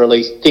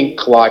necessarily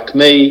think like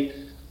me.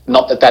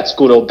 Not that that's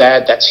good or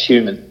bad, that's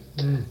human.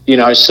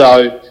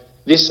 So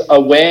this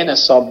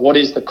awareness of what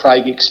is the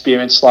Craig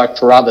experience like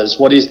for others,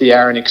 what is the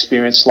Aaron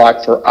experience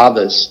like for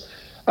others,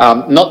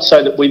 not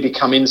so that we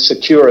become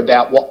insecure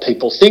about what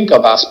people think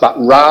of us, but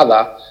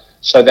rather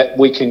so that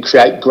we can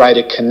create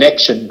greater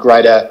connection,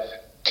 greater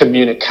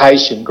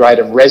communication,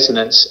 greater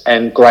resonance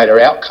and greater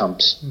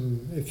outcomes.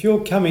 If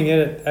you're coming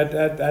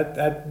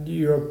at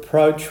your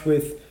approach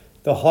with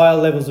the higher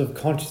levels of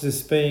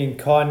consciousness being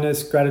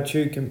kindness,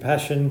 gratitude,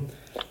 compassion,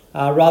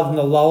 rather than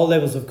the lower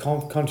levels of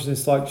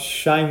consciousness like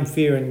shame,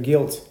 fear and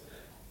guilt,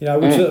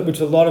 which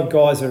a lot of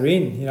guys are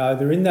in.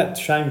 They're in that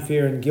shame,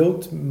 fear and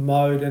guilt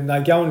mode, and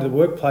they go into the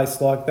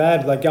workplace like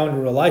that, they go into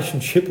a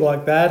relationship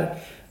like that.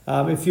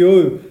 If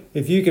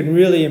you can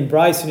really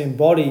embrace and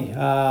embody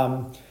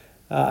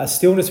a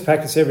stillness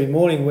practice every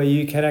morning where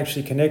you can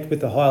actually connect with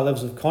the higher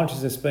levels of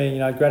consciousness being,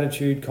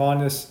 gratitude,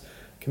 kindness,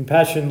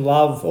 compassion,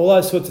 love, all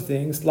those sorts of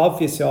things, love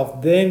for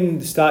yourself, then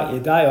start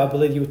your day. I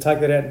believe you'll take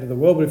that out into the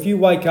world. But if you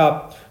wake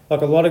up like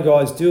a lot of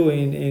guys do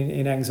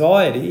in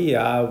anxiety,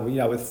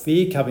 with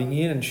fear coming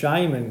in and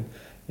shame and,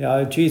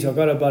 geez, I've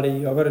got to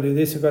do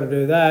this, I've got to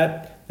do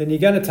that, then you're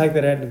going to take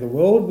that out into the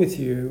world with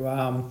you.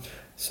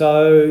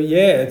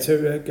 It's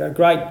a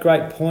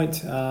great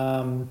point.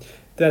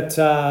 This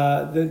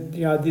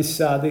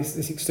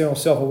external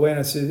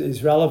self-awareness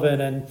is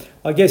relevant, and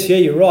I guess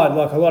you're right,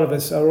 like a lot of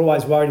us are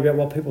always worried about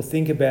what people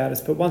think about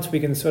us, but once we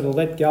can sort of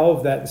let go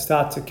of that and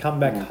start to come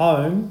back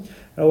home,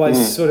 I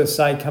always sort of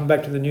say come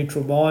back to the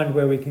neutral mind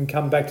where we can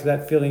come back to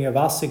that feeling of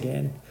us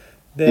again,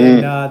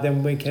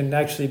 then we can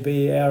actually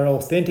be our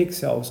authentic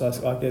selves,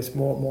 I guess,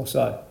 more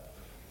so.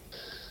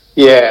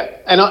 Yeah,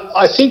 and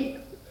I think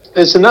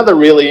there's another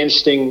really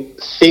interesting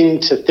thing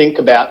to think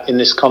about in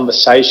this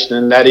conversation,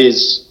 and that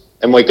is,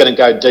 and we're going to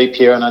go deep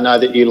here, and I know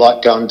that you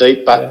like going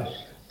deep, but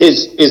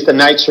is the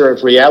nature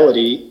of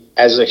reality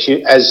as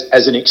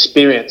an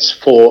experience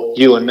for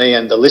you and me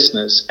and the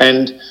listeners.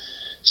 And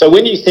so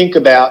when you think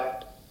about,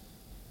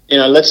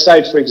 let's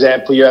say, for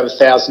example, you have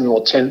 1,000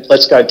 or 10,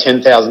 let's go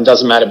 10,000,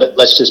 doesn't matter, but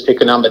let's just pick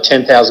a number,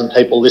 10,000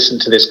 people listen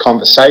to this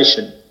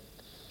conversation.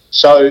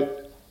 So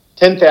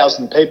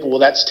 10,000 people, well,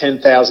 that's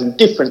 10,000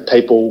 different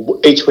people,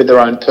 each with their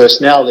own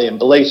personality and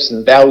beliefs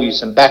and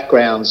values and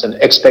backgrounds and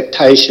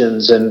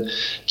expectations and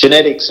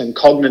genetics and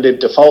cognitive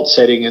default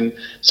setting. And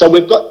so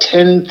we've got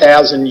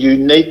 10,000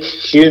 unique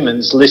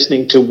humans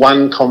listening to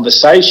one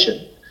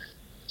conversation.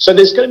 So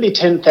there's going to be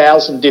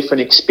 10,000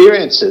 different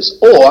experiences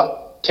or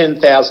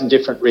 10,000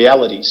 different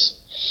realities.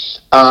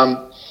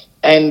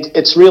 And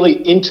it's really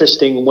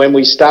interesting when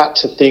we start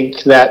to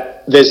think that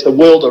there's the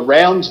world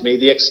around me,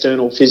 the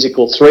external,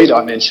 physical,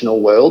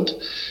 three-dimensional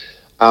world,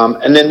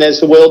 and then there's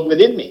the world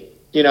within me,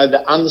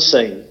 the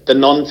unseen, the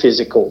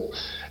non-physical,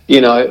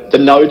 the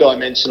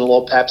no-dimensional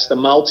or perhaps the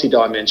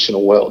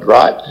multi-dimensional world,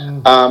 right?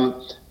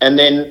 And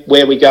then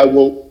where we go,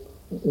 well,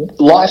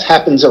 life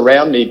happens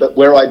around me, but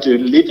where I do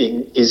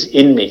living is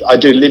in me. I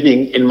do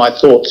living in my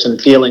thoughts and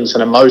feelings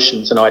and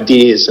emotions and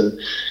ideas and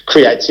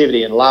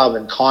creativity and love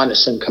and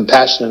kindness and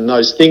compassion and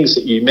those things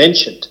that you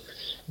mentioned.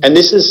 And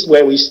this is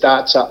where we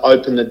start to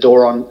open the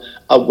door on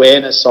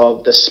awareness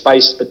of the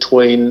space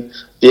between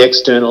the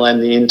external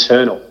and the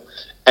internal,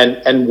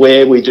 and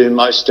where we do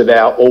most of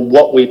or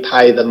what we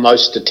pay the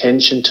most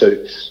attention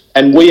to.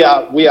 And we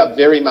are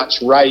very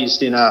much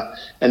raised in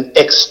an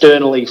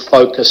externally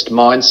focused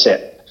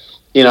mindset.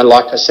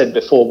 Like I said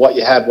before, what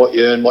you have, what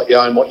you earn, what you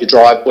own, what you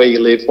drive, where you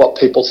live, what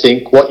people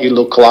think, what you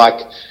look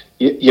like,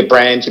 your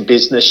brand, your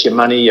business, your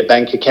money, your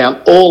bank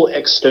account, all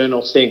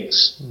external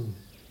things.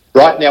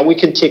 Right now, we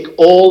can tick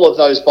all of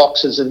those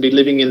boxes and be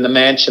living in the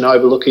mansion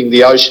overlooking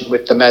the ocean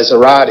with the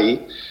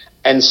Maserati,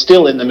 and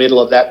still in the middle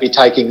of that be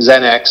taking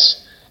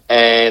Xanax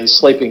and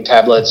sleeping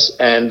tablets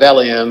and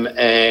Valium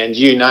and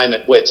you name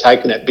it, we're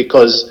taking it,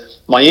 because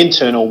my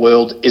internal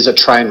world is a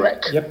train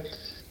wreck. Yep.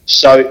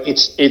 So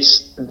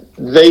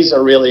these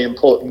are really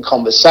important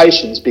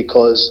conversations,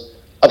 because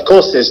of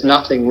course there's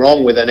nothing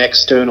wrong with an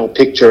external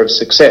picture of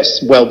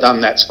success. Well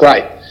done, that's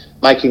great.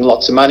 Making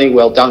lots of money,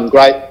 well done,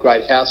 great.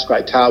 Great house,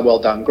 great car, well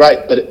done, great.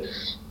 But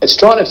it's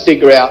trying to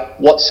figure out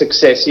what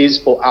success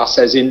is for us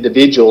as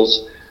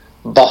individuals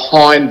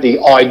behind the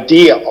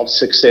idea of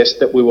success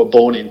that we were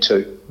born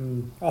into.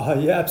 Oh,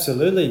 yeah,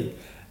 absolutely.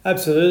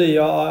 Absolutely.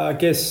 I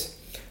guess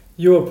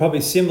you were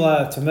probably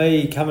similar to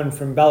me, coming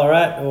from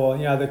Ballarat, or,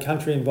 the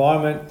country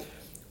environment,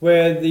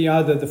 where,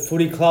 the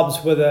footy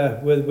clubs were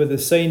the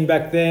scene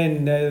back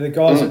then. The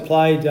guys that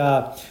played,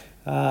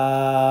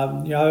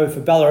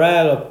 for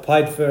Ballarat, or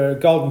played for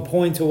Golden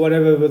Point or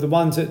whatever, were the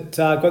ones that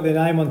got their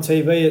name on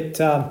TV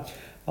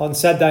on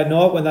Saturday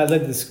night when they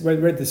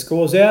read the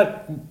scores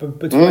out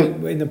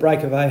in the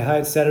break of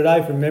Hey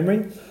Saturday from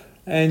memory.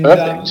 And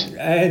Tony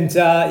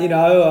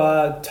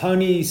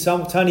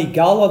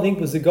Gull, I think,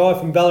 was the guy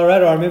from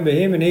Ballarat. I remember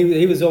him, and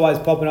he was always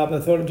popping up,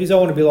 and I thought, geez, I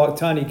want to be like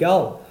Tony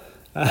Gull.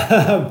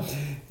 Or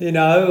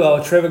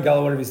Trevor Gull,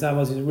 or whatever his name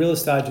was. He's a real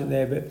estate agent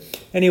there. But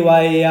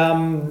anyway,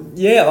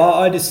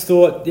 I just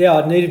thought,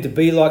 I needed to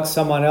be like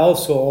someone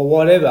else or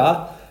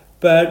whatever.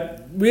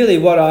 But really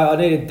what I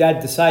needed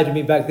Dad to say to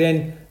me back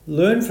then,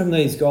 learn from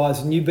these guys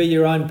and you be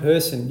your own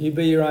person.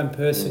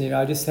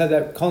 Just have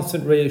that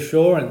constant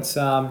reassurance.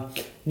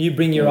 You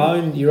bring your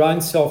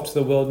own self to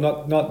the world,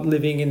 not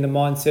living in the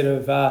mindset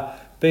of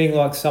being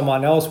like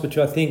someone else, which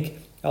I think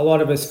a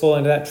lot of us fall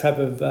into that trap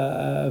of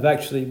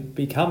actually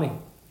becoming.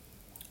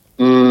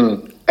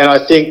 And I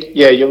think,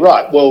 you're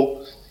right.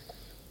 Well,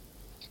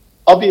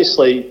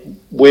 obviously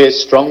we're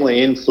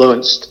strongly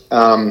influenced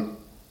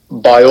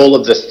by all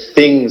of the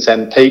things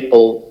and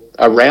people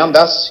around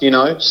us,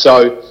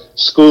 so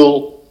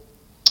school,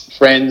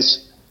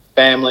 friends,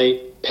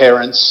 family,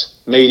 parents,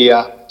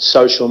 media,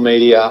 social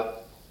media,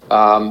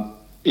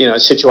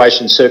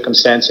 situation,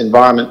 circumstance,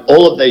 environment,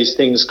 all of these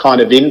things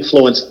kind of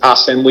influence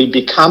us, and we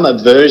become a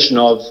version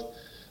of,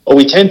 or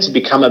we tend to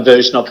become a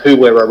version of who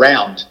we're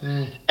around.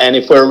 And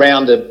if we're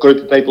around a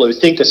group of people who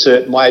think a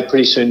certain way,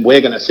 pretty soon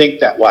we're going to think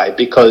that way,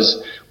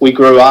 because we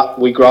grow up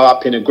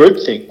in a group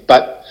think.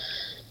 But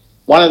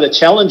one of the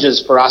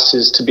challenges for us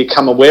is to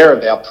become aware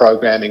of our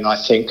programming, I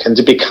think, and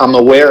to become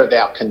aware of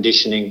our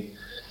conditioning,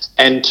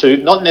 and to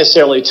not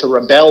necessarily to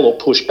rebel or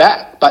push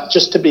back, but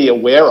just to be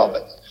aware of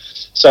it.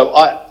 So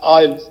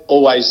I'm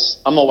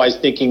always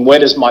thinking, where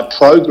does my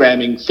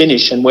programming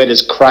finish and where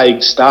does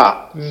Craig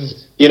start?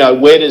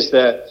 Where does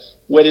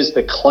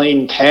the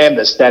clean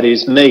canvas that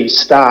is me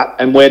start,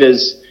 and where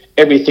does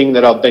everything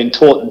that I've been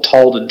taught and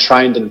told and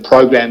trained and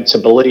programmed to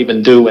believe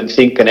and do and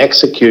think and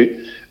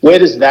execute, where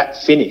does that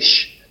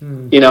finish?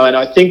 And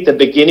I think the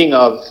beginning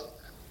of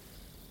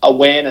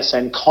awareness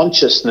and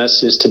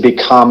consciousness is to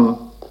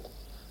become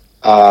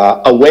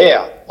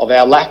aware of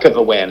our lack of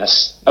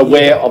awareness,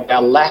 aware of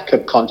our lack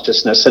of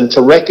consciousness, and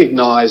to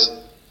recognise,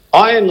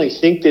 I only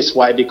think this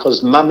way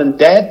because Mum and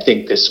Dad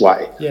think this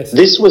way. Yes.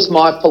 This was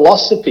my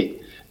philosophy.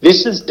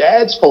 This is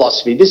Dad's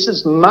philosophy. This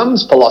is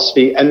Mum's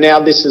philosophy, and now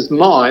this is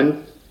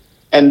mine.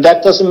 And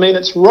that doesn't mean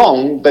it's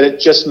wrong, but it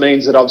just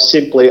means that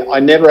I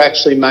never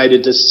actually made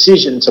a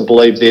decision to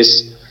believe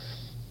this.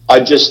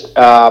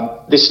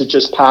 This is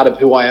just part of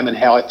who I am and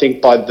how I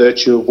think by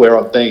virtue of where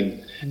I've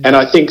been. And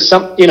I think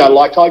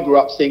I grew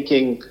up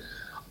thinking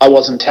I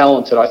wasn't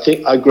talented.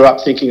 I grew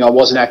up thinking I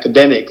wasn't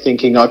academic,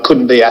 thinking I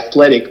couldn't be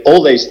athletic,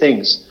 all these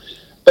things.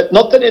 But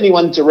not that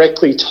anyone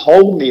directly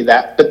told me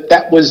that, but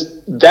that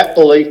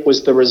belief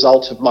was the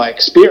result of my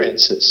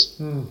experiences.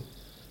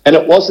 And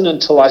it wasn't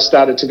until I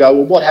started to go,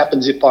 well, what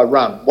happens if I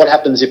run? What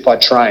happens if I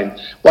train?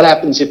 What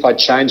happens if I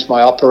change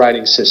my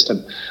operating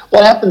system?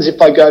 What happens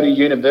if I go to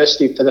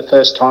university for the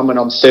first time when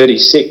I'm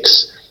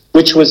 36?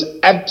 Which was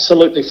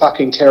absolutely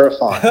fucking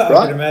terrifying, right?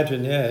 I can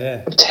imagine,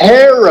 yeah.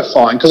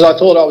 Terrifying, because I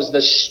thought I was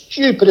the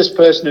stupidest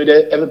person who'd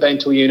ever been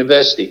to a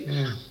university.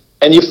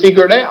 And you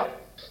figure it out.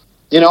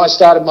 I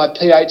started my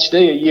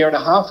PhD a year and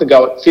a half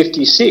ago at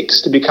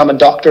 56 to become a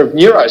doctor of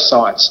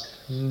neuroscience.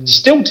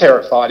 Still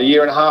terrified a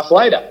year and a half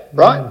later,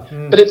 right?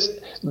 But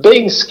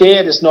being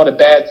scared is not a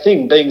bad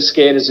thing. Being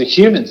scared is a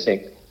human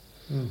thing.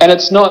 And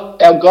it's not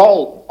our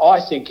goal,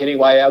 I think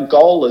anyway, our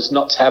goal is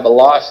not to have a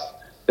life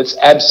that's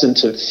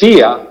absent of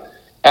fear.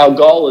 Our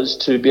goal is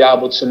to be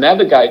able to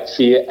navigate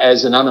fear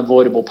as an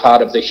unavoidable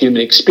part of the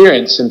human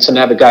experience, and to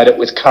navigate it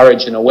with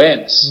courage and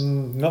awareness.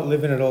 Not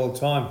living it all the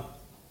time.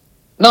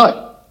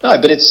 No,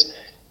 but it's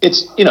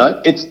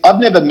I've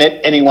never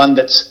met anyone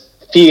that's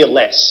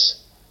fearless.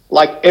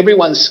 Like,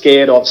 everyone's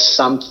scared of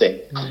something.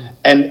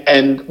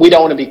 And we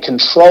don't want to be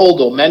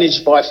controlled or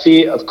managed by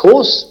fear, of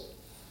course,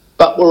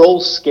 but we're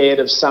all scared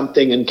of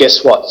something, and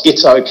guess what?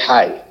 It's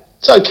okay.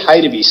 it's okay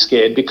to be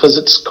scared because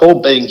it's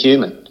called being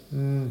human.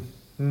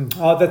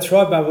 Oh, that's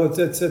right, mate. Well,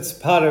 it's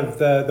part of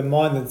the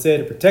mind that's there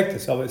to protect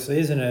us, obviously,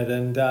 isn't it?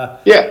 And our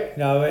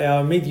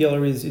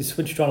amygdala is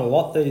switched on a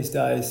lot these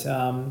days.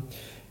 I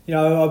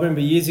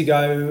remember years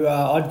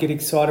ago, I'd get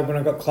excited when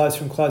I got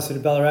closer and closer to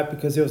Ballarat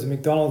because there was a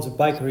McDonald's at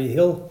Bakery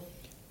Hill,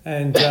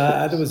 and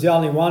it was the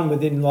only one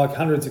within like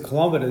hundreds of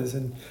kilometres.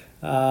 And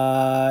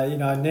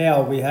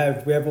now we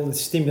have all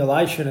this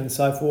stimulation and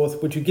so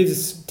forth, which gives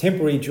us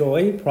temporary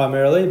joy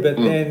primarily, but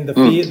then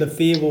the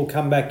fear will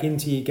come back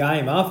into your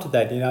game after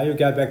that. You'll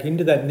go back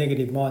into that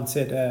negative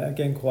mindset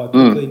again quite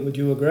quickly. Would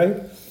you agree?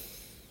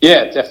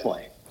 Yeah,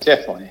 definitely.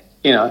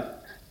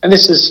 And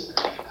this is,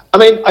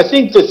 I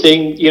think the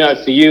thing,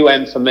 for you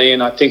and for me,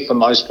 and I think for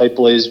most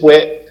people, is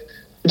we're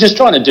just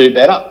trying to do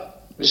better.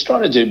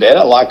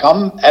 Like,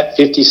 I'm at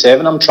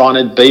 57, I'm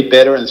trying to be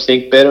better and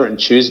think better and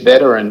choose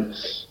better and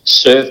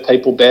serve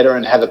people better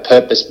and have a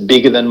purpose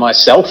bigger than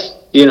myself,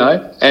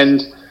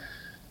 and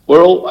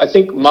I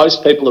think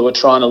most people who are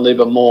trying to live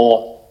a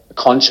more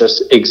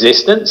conscious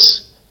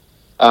existence,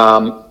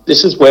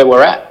 this is where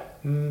we're at,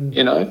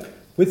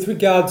 With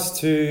regards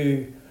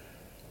to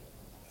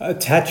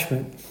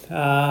attachment,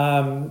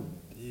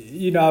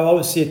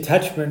 obviously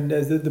attachment,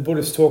 as the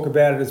Buddhists talk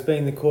about it as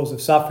being the cause of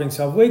suffering.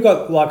 So if we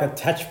got like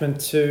attachment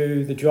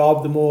to the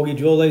job, the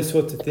mortgage, all these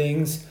sorts of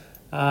things,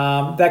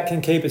 that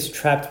can keep us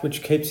trapped,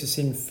 which keeps us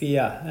in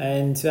fear.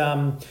 And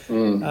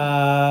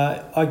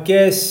I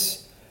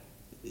guess,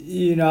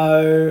 it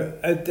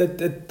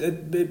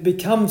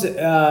becomes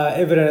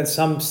evident at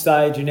some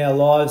stage in our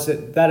lives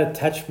that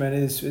attachment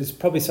is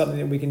probably something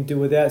that we can do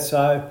without.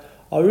 So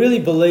I really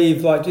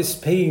believe, like,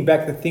 just peeling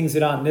back the things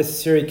that aren't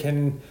necessary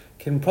can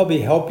probably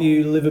help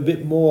you live a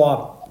bit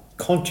more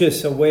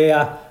conscious,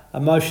 aware,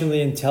 emotionally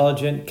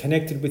intelligent,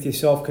 connected with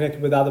yourself,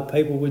 connected with other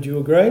people. Would you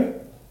agree?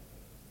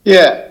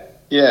 Yeah.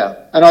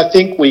 And I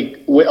think we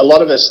a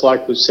lot of us,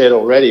 like we've said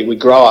already, we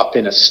grow up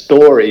in a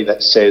story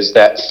that says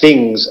that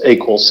things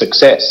equal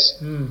success,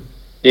 and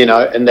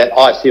that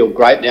I feel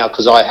great now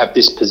because I have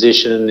this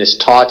position and this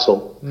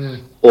title,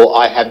 or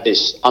I have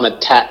this, I'm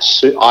attached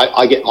to,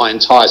 I get my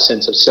entire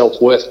sense of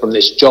self-worth from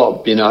this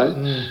job, And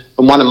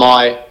one of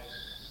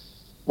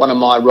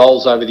my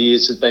roles over the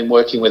years has been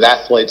working with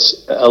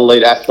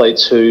elite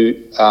athletes who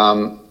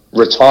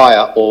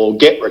retire or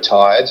get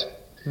retired,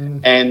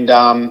 and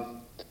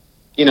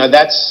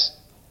that's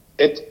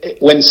it.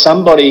 When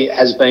somebody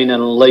has been an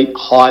elite,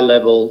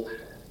 high-level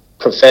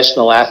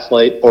professional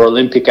athlete or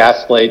Olympic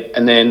athlete,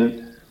 and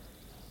then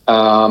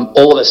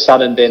all of a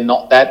sudden they're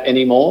not that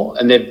anymore,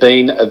 and they've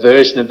been a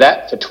version of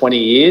that for 20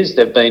 years.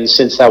 They've been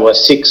since they were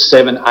 6,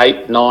 7,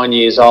 8, 9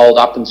 years old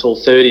up until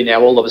 30.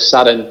 Now all of a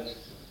sudden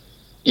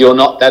you're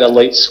not that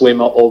elite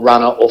swimmer or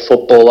runner or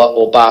footballer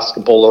or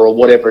basketballer or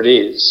whatever it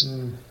is,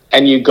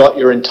 and you got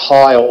your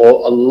entire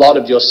or a lot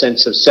of your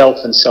sense of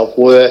self and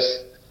self-worth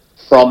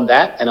from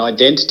that and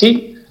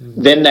identity,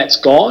 then that's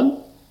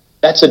gone.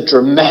 That's a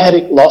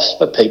dramatic loss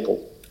for people.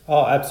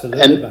 Oh,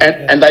 absolutely.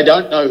 And they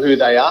don't know who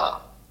they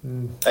are.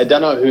 They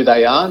don't know who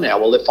they are now.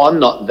 Well, if I'm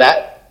not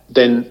that,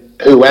 then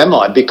who am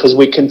I? Because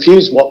we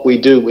confuse what we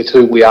do with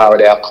who we are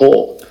at our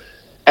core.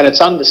 And it's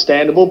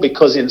understandable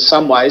because in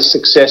some ways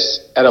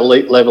success at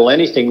elite level,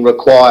 anything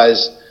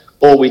requires,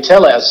 or we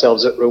tell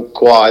ourselves it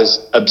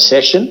requires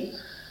obsession,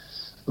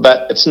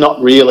 but it's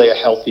not really a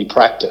healthy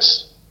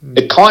practice.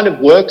 It kind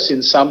of works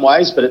in some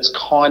ways, but it's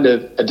kind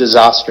of a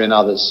disaster in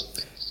others.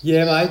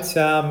 Yeah, mate.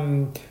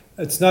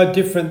 It's no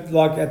different,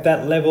 like, at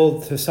that level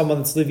to someone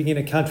that's living in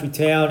a country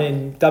town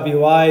in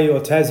WA or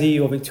Tassie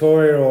or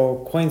Victoria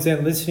or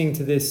Queensland listening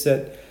to this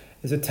that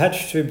is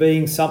attached to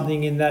being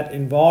something in that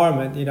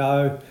environment,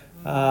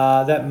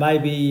 that may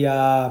be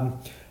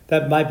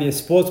a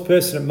sports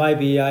person, it may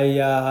be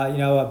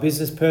a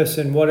business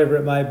person, whatever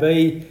it may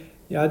be.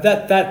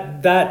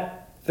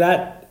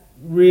 That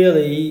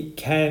really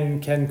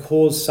can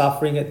cause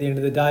suffering at the end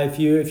of the day if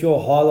you're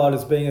highlighted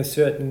as being a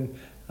certain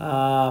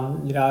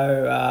of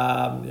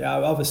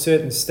a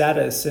certain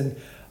status. And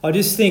I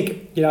just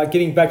think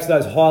getting back to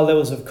those higher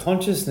levels of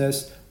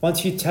consciousness,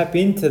 once you tap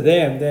into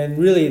them, then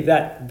really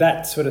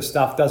that sort of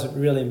stuff doesn't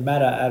really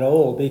matter at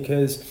all,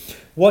 because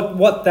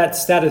what that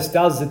status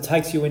does, it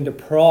takes you into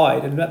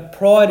pride, and that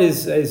pride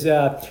is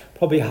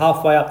probably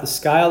halfway up the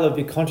scale of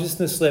your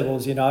consciousness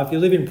levels. If you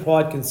live in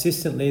pride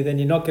consistently, then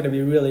you're not going to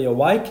be really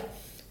awake.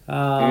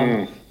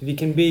 If you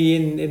can be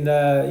in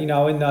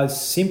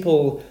those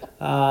simple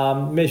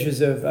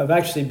measures of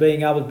actually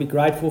being able to be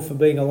grateful for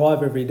being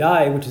alive every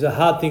day, which is a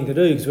hard thing to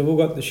do because we've all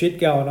got the shit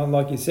going on,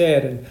 like you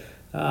said, and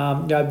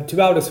to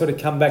be able to sort of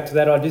come back to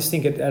that, I just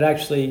think it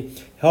actually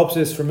helps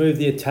us remove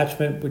the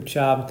attachment which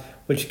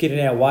get in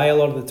our way a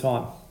lot of the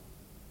time.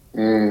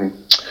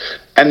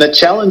 And the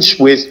challenge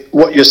with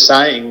what you're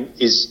saying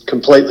is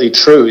completely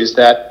true, is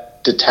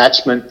that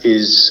detachment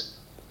is,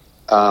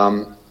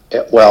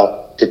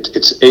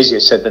 it's easier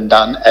said than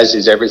done, as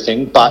is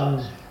everything,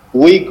 but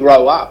we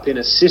grow up in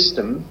a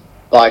system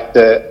like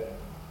the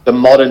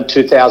modern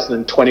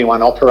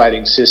 2021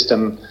 operating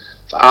system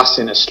for us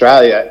in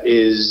Australia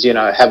is,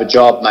 have a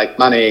job, make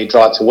money,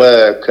 drive to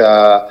work,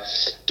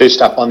 do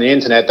stuff on the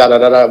internet,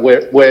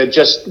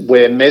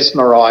 We're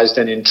mesmerised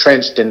and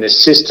entrenched in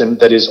this system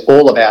that is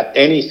all about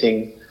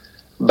anything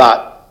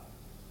but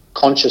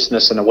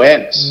consciousness and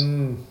awareness.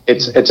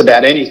 It's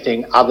about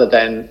anything other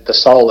than the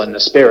soul and the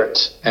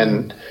spirit.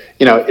 And,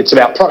 it's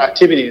about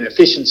productivity and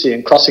efficiency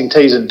and crossing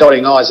T's and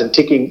dotting I's and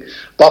ticking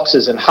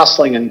boxes and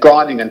hustling and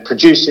grinding and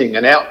producing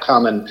an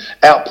outcome and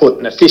output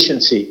and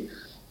efficiency.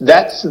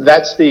 That's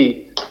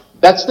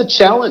the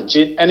challenge.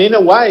 And in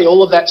a way,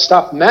 all of that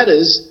stuff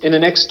matters in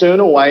an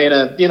external way,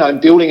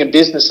 building a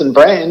business and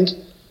brand.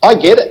 I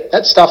get it.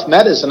 That stuff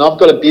matters. And I've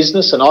got a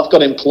business and I've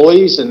got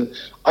employees and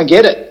I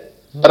get it.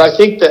 But I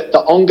think that the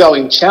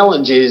ongoing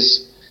challenge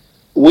is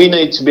we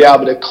need to be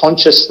able to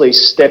consciously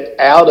step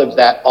out of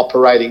that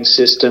operating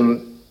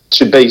system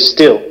to be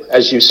still,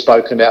 as you've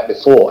spoken about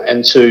before,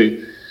 and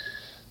to,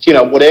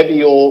 whatever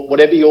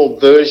your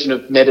version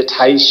of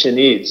meditation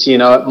is, it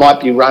might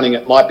be running,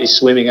 it might be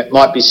swimming, it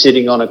might be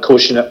sitting on a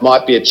cushion, it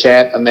might be a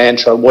chant, a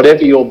mantra,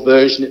 whatever your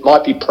version, it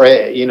might be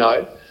prayer,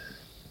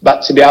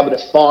 but to be able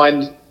to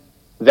find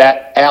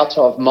that out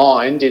of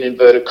mind, in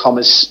inverted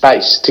commas,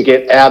 space, to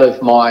get out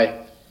of my,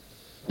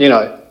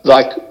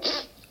 like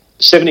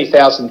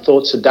 70,000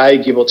 thoughts a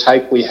day, give or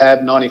take, we have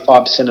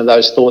 95% of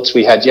those thoughts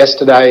we had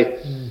yesterday.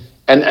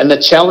 And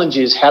the challenge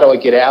is, how do I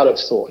get out of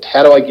thought?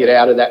 How do I get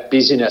out of that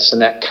busyness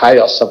and that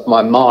chaos of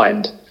my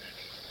mind?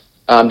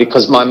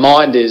 Because my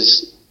mind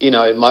is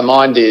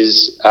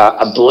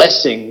a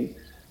blessing,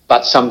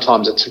 but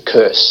sometimes it's a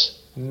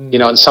curse.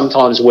 And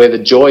sometimes where the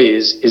joy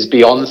is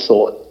beyond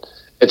thought.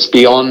 It's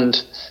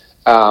beyond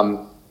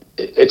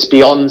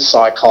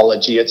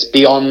psychology. It's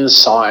beyond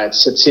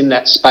science. It's in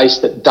that space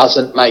that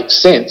doesn't make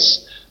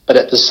sense, but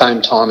at the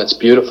same time, it's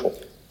beautiful.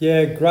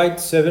 Yeah, great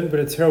servant, but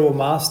a terrible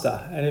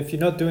master. And if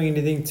you're not doing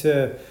anything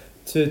to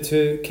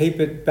keep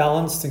it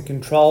balanced and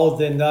controlled,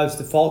 then those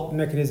default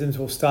mechanisms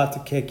will start to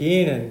kick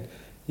in, and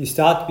you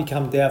start to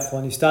become doubtful,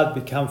 and you start to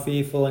become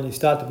fearful, and you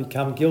start to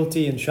become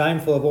guilty and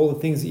shameful of all the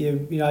things that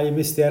you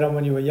missed out on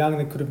when you were young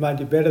that could have made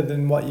you better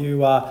than what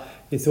you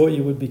thought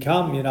you would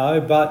become.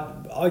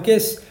 But I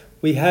guess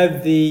we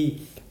have the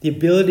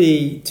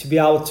ability to be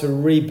able to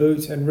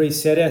reboot and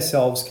reset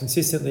ourselves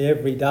consistently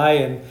every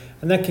day, and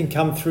that can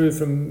come through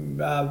from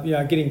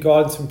getting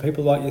guidance from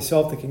people like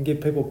yourself that can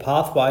give people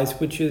pathways,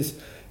 which is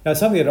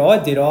something that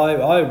I did. I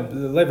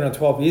 11 or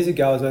 12 years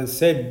ago, as I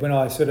said, when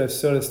I sort of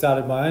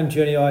started my own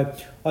journey, I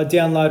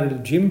downloaded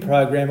a gym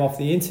program off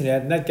the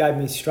internet, and that gave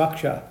me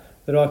structure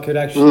that I could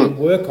actually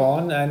work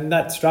on, and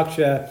that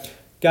structure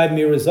gave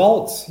me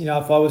results. If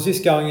I was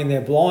just going in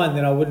there blind,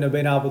 then I wouldn't have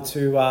been able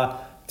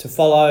to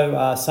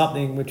follow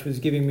something which was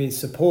giving me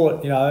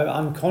support,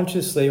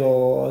 unconsciously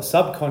or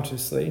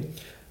subconsciously.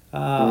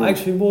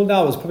 Actually, well,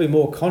 no, it was probably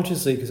more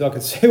consciously because I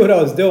could see what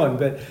I was doing,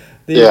 but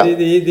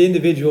the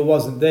individual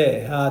wasn't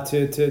there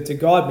to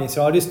guide me.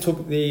 So I just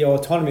took the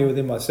autonomy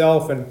within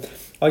myself. And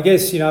I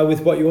guess,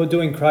 with what you're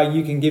doing, Craig,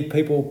 you can give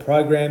people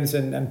programs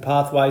and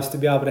pathways to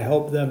be able to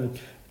help them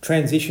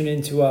transition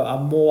into a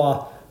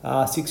more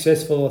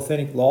successful,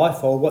 authentic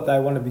life, or what they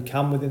want to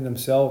become within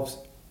themselves.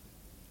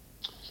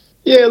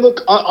 Yeah, look,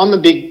 I'm a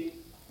big...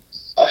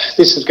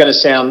 this is going to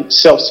sound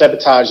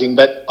self-sabotaging,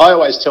 but I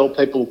always tell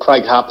people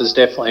Craig Harper's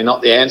definitely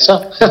not the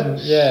answer.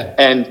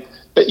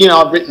 But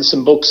I've written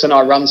some books and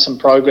I run some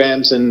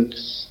programs and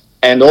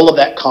all of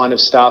that kind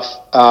of stuff.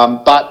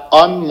 But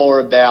I'm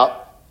more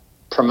about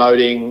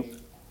promoting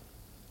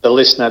the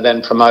listener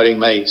than promoting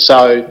me.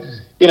 So,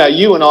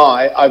 you and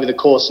I, over the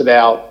course of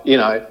our,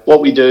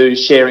 what we do,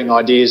 sharing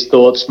ideas,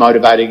 thoughts,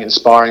 motivating,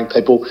 inspiring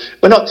people,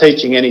 we're not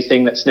teaching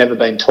anything that's never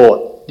been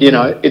taught.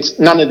 It's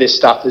none of this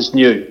stuff is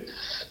new.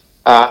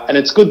 And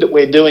it's good that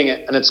we're doing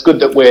it, and it's good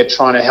that we're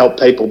trying to help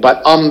people.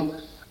 But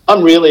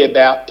I'm really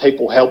about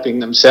people helping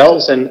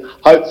themselves, and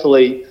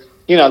hopefully,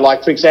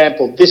 like, for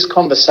example, this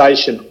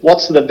conversation,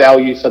 what's the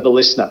value for the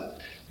listener?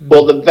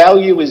 Well, the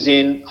value is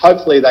in,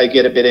 hopefully they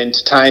get a bit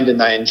entertained and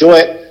they enjoy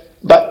it,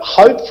 but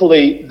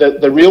hopefully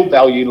the real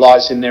value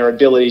lies in their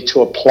ability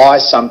to apply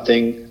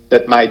something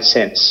that made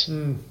sense.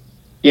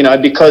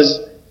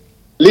 Because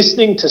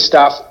listening to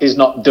stuff is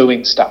not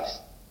doing stuff.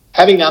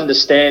 Having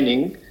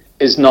understanding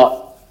is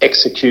not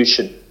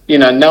execution.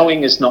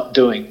 Knowing is not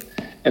doing.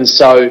 And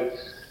so,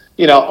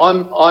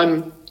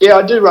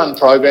 I do run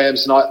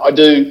programs, and I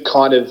do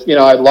kind of,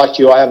 like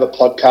you, I have a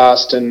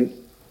podcast and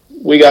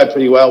we go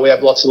pretty well. We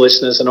have lots of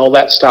listeners and all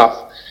that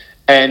stuff.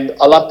 And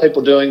I love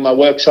people doing my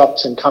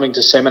workshops and coming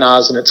to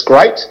seminars, and it's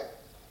great.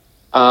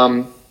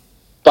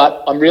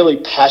 But I'm really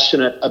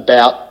passionate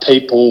about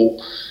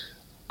people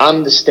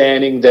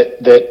understanding that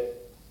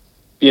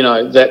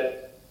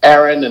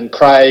Aaron and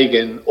Craig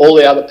and all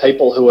the other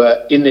people who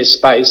are in this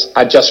space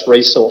are just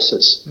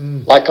resources.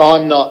 Like,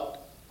 I'm not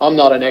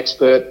an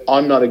expert.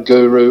 I'm not a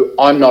guru.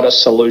 I'm not a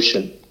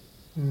solution.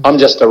 I'm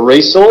just a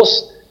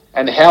resource,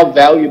 and how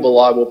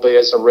valuable I will be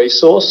as a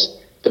resource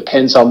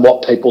depends on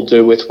what people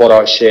do with what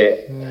I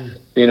share,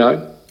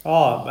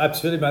 Oh,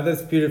 absolutely, mate.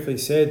 That's beautifully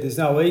said. There's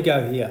no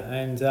ego here.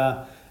 And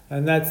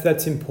And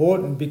that's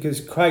important,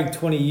 because Craig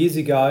 20 years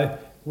ago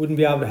wouldn't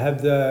be able to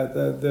have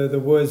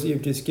the words that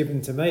you've just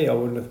given to me. I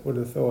would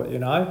have thought, you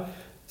know.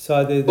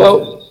 So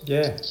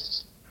yeah.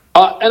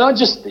 And I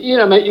just, you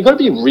know, mate, you've got to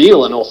be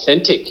real and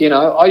authentic. You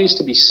know, I used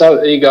to be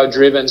so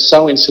ego-driven,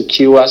 so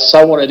insecure,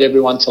 so wanted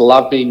everyone to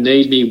love me,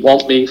 need me,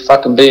 want me,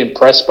 fucking be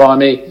impressed by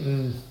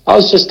me. I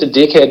was just a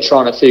dickhead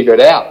trying to figure it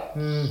out.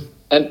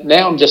 And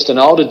now I'm just an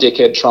older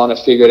dickhead trying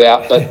to figure it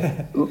out,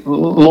 but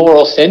more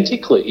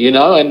authentically, you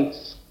know. And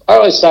I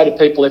always say to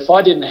people, if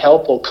I didn't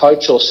help or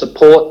coach or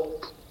support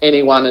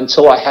anyone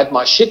until I had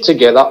my shit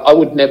together, I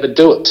would never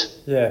do it.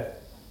 Yeah.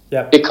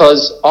 Yeah.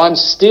 Because I'm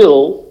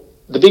still,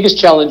 the biggest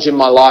challenge in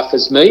my life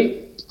is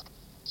me.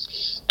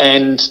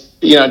 And,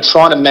 you know,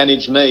 trying to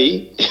manage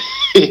me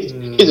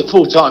is a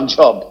full-time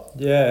job.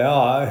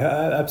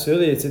 Yeah,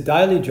 absolutely. It's a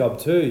daily job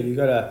too. You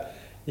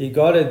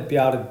got to be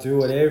able to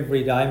do it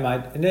every day,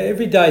 mate. And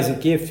every day is a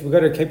gift. We've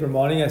got to keep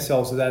reminding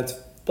ourselves of that. It's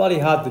bloody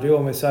hard to do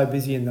when we're so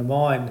busy in the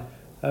mind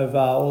of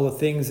all the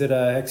things that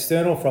are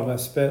external from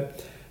us.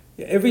 But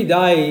every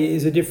day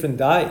is a different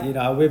day. You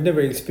know, we've never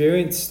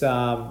experienced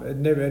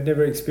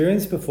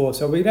before.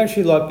 So we can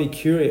actually be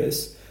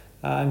curious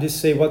and just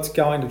see what's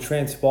going to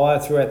transpire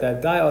throughout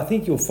that day. I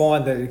think you'll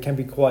find that it can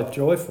be quite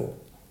joyful.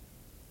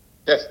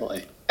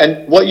 Definitely.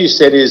 And what you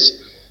said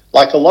is,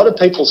 like, a lot of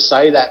people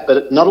say that,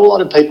 but not a lot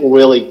of people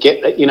really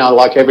get that, you know,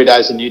 like every day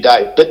is a new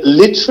day. But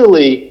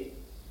literally,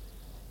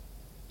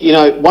 you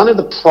know, one of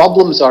the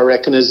problems, I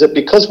reckon, is that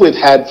because we've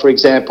had, for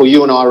example,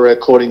 you and I are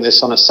recording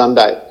this on a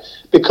Sunday,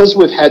 because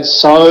we've had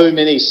so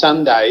many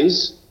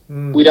Sundays,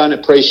 we don't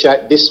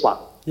appreciate this one.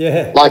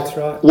 Yeah, like, that's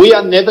right. We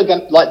are never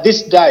going to, like,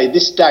 this day,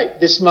 this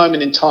date, this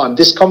moment in time,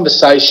 this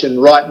conversation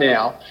right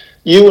now,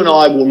 you and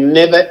I will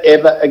never,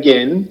 ever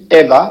again,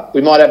 ever,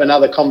 we might have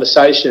another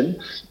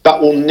conversation, but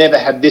we'll never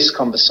have this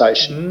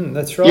conversation.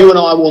 That's right. You and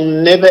I will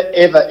never,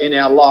 ever in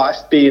our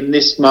life be in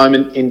this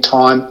moment in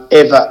time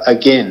ever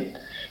again.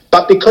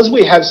 But because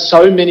we have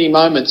so many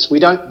moments, we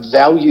don't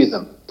value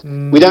them.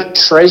 We don't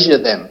treasure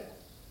them.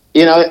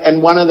 You know,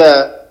 and one of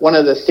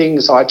the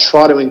things I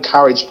try to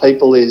encourage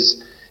people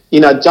is,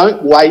 you know,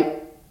 don't wait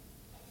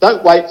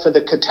for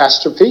the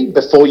catastrophe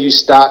before you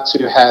start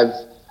to have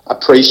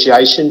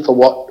appreciation for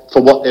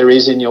what there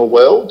is in your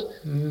world.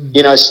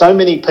 You know, so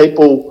many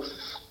people,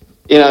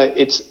 you know,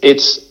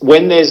 it's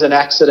when there's an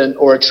accident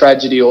or a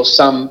tragedy or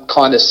some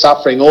kind of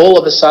suffering, all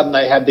of a sudden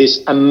they have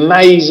this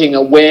amazing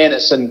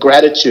awareness and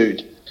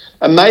gratitude.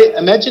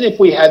 Imagine if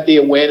we had the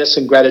awareness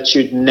and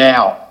gratitude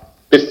now,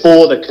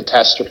 before the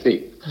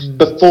catastrophe,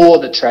 before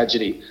the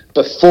tragedy,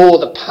 before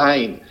the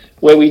pain,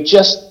 where we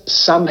just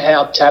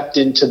somehow tapped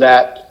into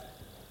that,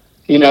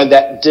 you know,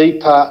 that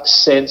deeper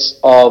sense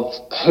of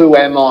who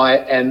am I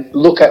and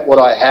look at what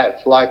I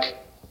have. Like,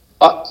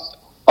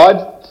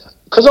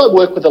 because I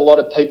work with a lot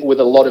of people with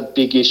a lot of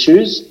big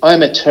issues, I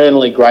am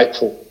eternally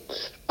grateful.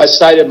 I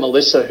say to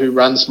Melissa, who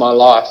runs my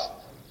life,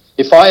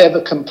 if I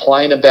ever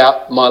complain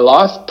about my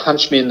life,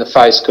 punch me in the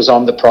face, because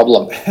I'm the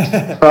problem,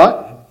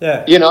 right?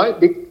 Yeah. You know,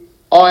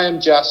 I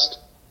am just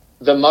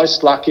the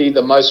most lucky,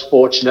 the most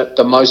fortunate,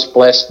 the most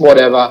blessed,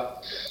 whatever.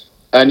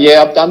 And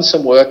yeah, I've done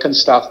some work and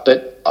stuff,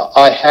 but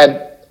I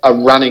had a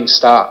running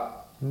start.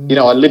 You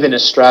know, I live in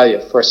Australia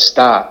for a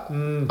start.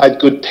 I had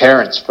good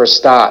parents for a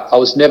start.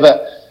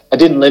 I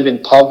didn't live in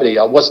poverty.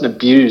 I wasn't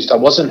abused. I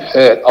wasn't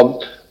hurt.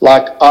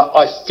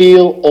 I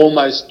feel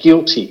almost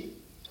guilty.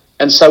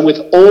 And so with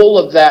all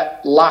of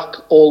that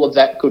luck, all of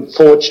that good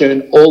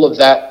fortune, all of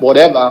that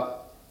whatever,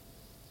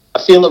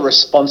 I feel a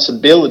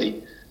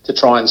responsibility to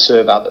try and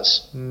serve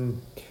others.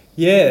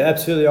 Yeah,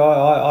 absolutely.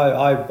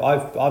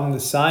 I'm the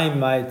same,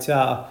 mate.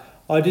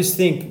 I just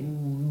think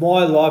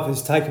my life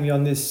has taken me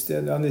down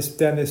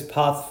this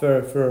path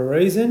for a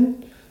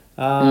reason.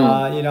 You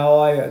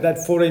know, that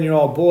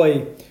 14-year-old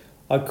boy,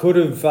 I could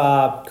have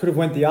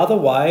went the other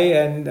way,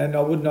 and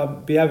I would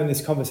not be having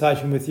this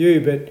conversation with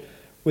you. But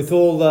with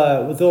all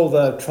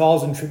the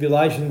trials and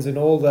tribulations and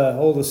all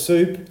the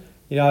soup,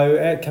 you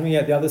know, coming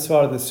out the other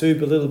side of the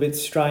soup a little bit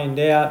strained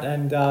out,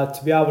 and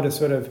to be able to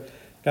sort of,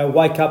 you know,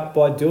 wake up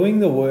by doing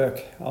the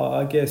work,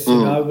 I guess, you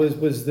know,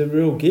 was the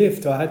real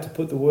gift. I had to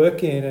put the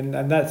work in,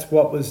 and that's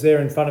what was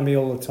there in front of me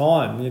all the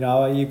time. You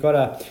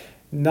know,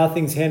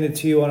 nothing's handed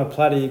to you on a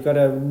platter. You've got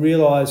to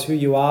realise who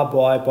you are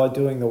by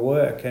doing the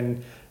work.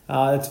 And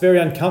it's very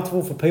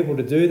uncomfortable for people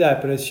to do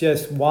that, but it's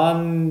just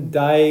one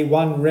day,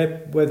 one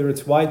rep, whether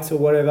it's weights or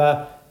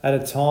whatever, at a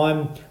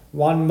time,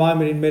 one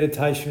moment in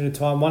meditation at a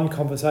time, one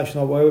conversation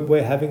like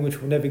we're having, which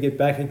we'll never get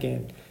back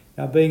again.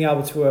 Now, being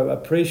able to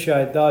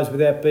appreciate those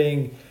without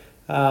being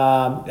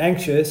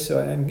anxious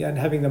and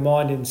having the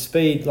mind in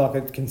speed like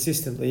it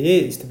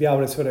consistently is, to be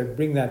able to sort of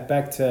bring that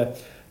back to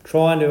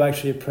trying to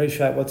actually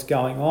appreciate what's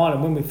going on.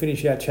 And when we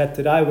finish our chat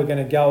today, we're going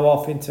to go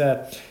off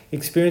into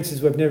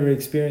experiences we've never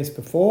experienced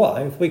before.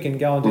 If we can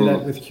go and do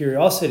that with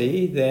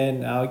curiosity,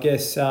 then I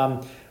guess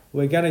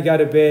we're going to go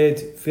to bed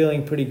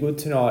feeling pretty good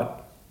tonight.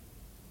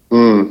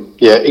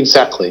 Yeah,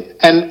 exactly.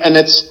 And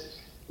it's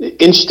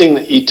interesting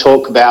that you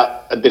talk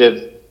about a bit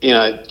of, you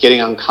know,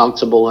 getting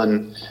uncomfortable,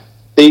 and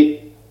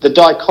the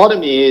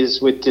dichotomy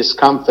is with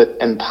discomfort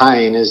and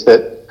pain is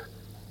that,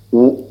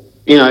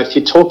 if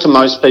you talk to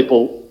most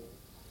people,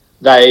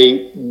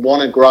 they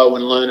want to grow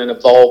and learn and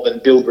evolve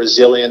and build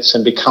resilience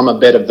and become a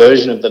better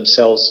version of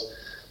themselves.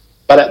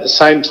 But at the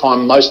same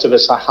time, most of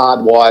us are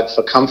hardwired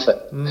for comfort.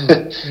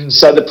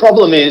 So the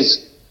problem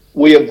is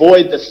we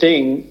avoid the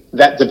thing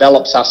that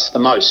develops us the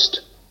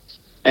most.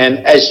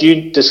 And as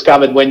you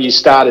discovered when you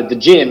started the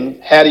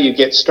gym, how do you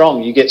get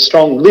strong? You get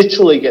strong,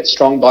 literally get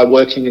strong by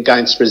working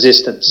against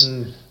resistance,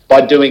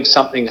 by doing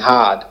something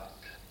hard,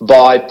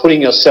 by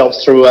putting yourself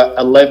through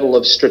a level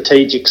of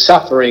strategic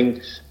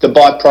suffering. The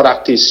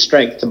byproduct is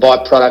strength, the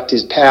byproduct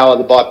is power,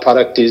 the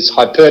byproduct is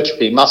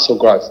hypertrophy, muscle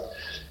growth.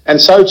 And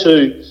so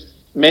too,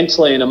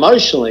 mentally and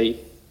emotionally,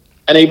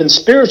 and even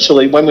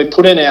spiritually, when we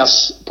put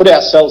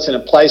ourselves in a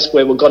place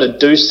where we've got to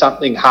do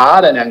something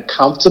hard and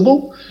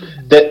uncomfortable,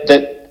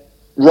 that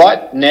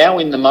right now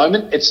in the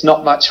moment, it's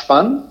not much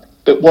fun,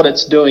 but what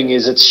it's doing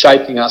is it's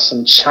shaping us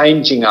and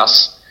changing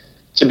us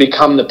to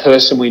become the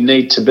person we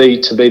need to be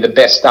the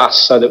best us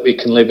so that we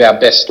can live our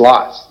best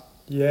life.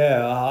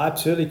 Yeah,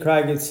 absolutely,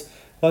 Craig. It's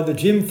like the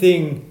gym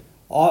thing,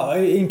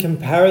 in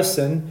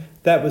comparison,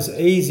 that was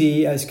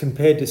easy as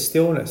compared to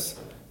stillness.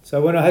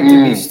 So when I had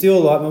to be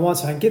still, like my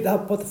mind's saying, get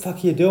up, what the fuck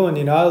are you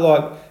doing?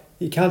 Like,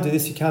 you can't do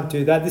this, you can't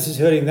do that, this is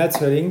hurting, that's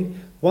hurting.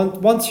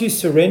 Once you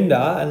surrender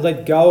and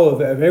let go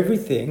of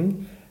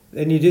everything,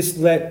 then you just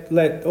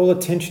let all the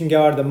tension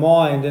go out of the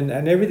mind,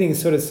 and everything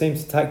sort of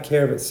seems to take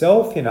care of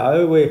itself.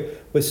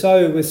 We're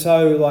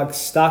so like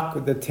stuck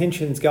with the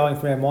tensions going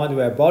from our mind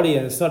to our body,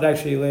 and it's not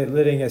actually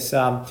letting us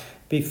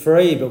be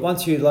free. But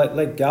once you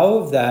let go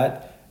of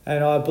that,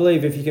 and I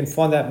believe if you can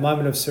find that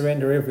moment of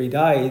surrender every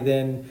day,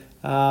 then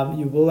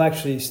you will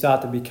actually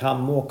start to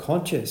become more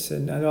conscious,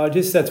 and I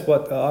guess that's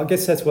what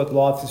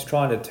life is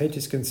trying to teach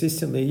us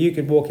consistently. You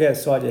could walk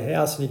outside your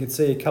house and you could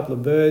see a couple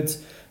of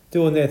birds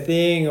doing their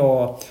thing,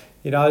 or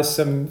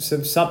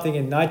something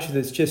in nature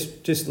that's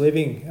just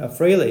living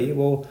freely.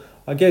 Well,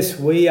 I guess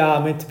we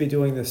are meant to be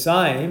doing the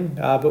same,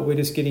 but we're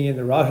just getting in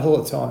the road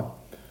all the time.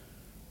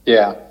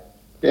 Yeah,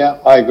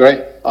 I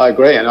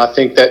agree, and I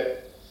think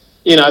that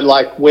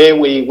like where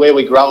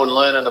we grow and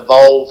learn and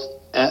evolve.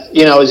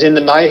 Is in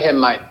the mayhem,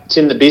 mate. It's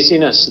in the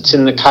busyness. It's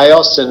in the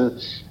chaos,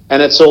 and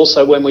it's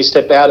also when we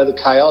step out of the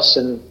chaos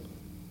and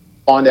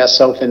find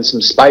ourselves in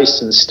some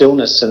space and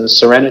stillness and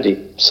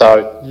serenity.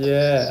 So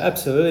yeah,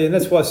 absolutely, and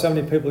that's why so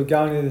many people are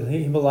going to the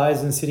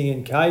Himalayas and sitting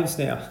in caves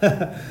now,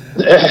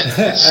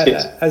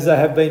 as they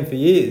have been for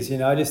years.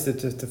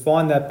 Just to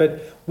find that.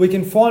 But we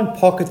can find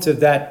pockets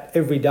of that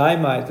every day,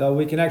 mate. Like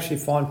we can actually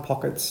find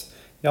pockets.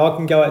 I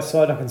can go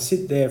outside, I can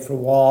sit there for a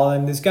while,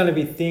 and there's going to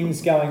be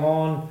things going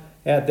on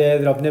out there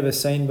that I've never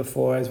seen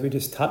before, as we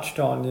just touched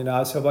on,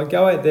 So if I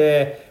go out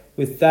there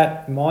with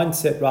that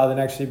mindset rather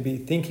than actually be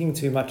thinking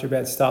too much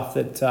about stuff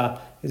that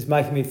is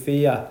making me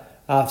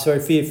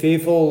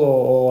fearful,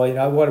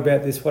 or what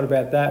about this, what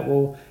about that?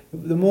 Well,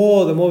 the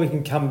more we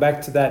can come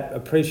back to that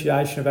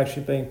appreciation of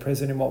actually being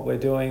present in what we're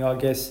doing, I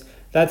guess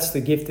that's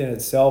the gift in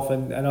itself,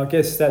 and I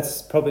guess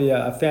that's probably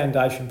a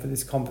foundation for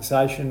this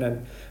conversation,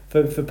 and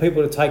for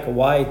people to take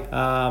away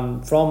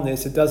from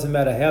this. It doesn't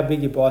matter how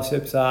big your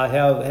biceps are,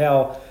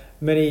 how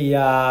many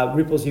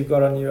ripples you've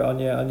got on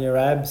your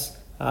abs,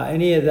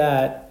 any of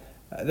that.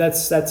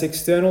 That's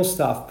external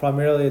stuff.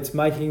 Primarily, it's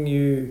making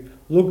you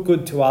look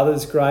good to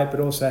others, great,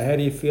 but also how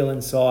do you feel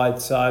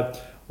inside? So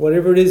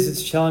whatever it is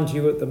that's challenging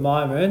you at the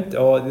moment,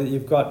 or that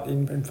you've got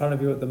in front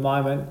of you at the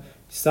moment,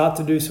 start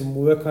to do some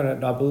work on it,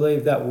 and I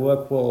believe that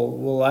work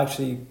will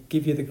actually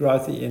give you the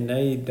growth that you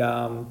need.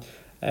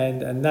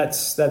 And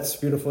that's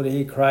beautiful to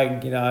hear,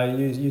 Craig.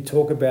 You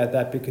talk about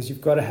that, because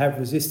you've got to have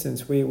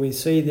resistance. We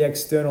see the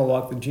external,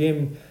 like the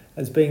gym,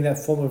 as being that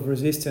form of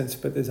resistance,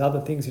 but there's other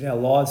things in our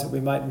lives that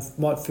we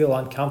might feel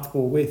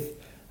uncomfortable with,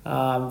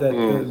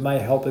 that may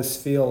help us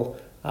feel,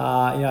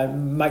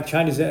 make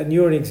changes. And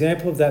you're an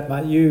example of that,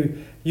 mate.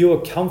 You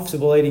were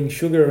comfortable eating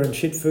sugar and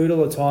shit food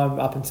all the time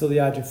up until the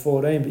age of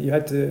 14, but you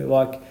had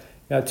to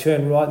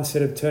turn right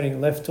instead of turning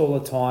left all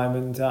the time,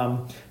 and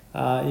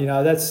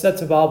that's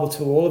available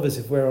to all of us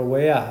if we're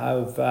aware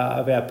of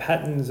our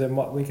patterns and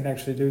what we can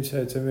actually do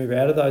to move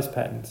out of those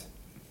patterns.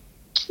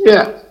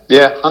 Yeah,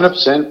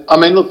 100%. I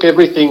mean, look,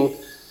 everything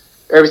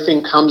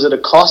comes at a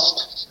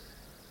cost.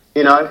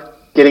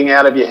 Getting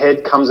out of your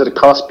head comes at a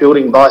cost.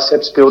 Building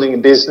biceps, building a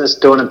business,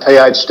 doing a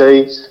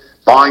PhD,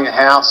 buying a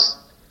house,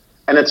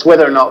 and it's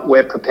whether or not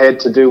we're prepared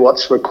to do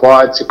what's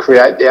required to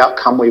create the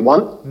outcome we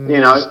want.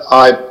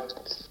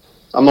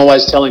 I'm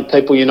always telling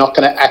people, you're not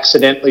going to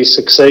accidentally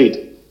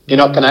succeed. You're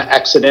not going to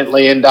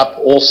accidentally end up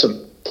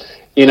awesome.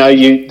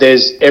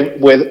 There's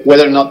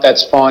whether or not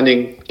that's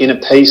finding inner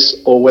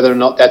peace, or whether or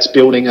not that's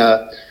building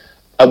a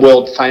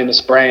world famous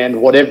brand,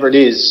 whatever it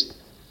is,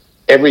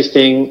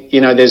 everything,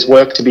 there's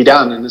work to be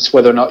done, and it's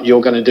whether or not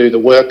you're going to do the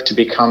work to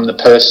become the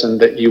person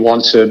that you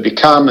want to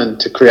become and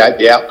to create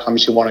the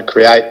outcomes you want to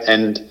create.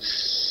 And,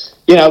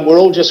 we're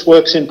all just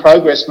works in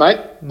progress, mate,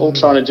 all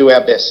trying to do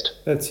our best.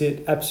 That's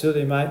it.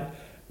 Absolutely, mate.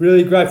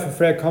 Really grateful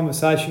for our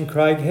conversation,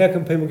 Craig. How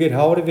can people get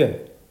hold of you?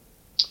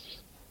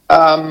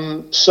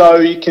 So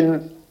you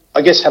can,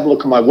 I guess, have a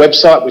look at my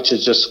website, which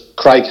is just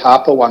Craig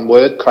Harper, one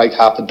word,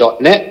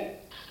 craigharper.net.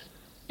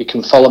 You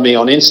can follow me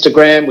on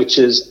Instagram, which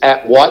is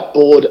at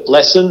Whiteboard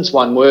Lessons,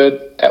 one word,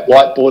 at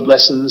Whiteboard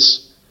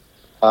Lessons.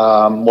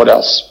 What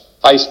else?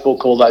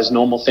 Facebook, all those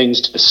normal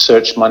things. Just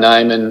search my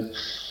name, and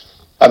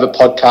I have a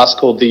podcast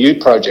called The U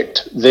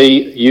Project,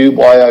 the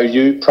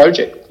UYOU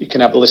Project. You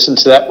can have a listen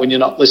to that when you're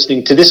not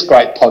listening to this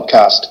great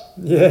podcast.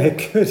 Yeah,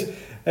 good.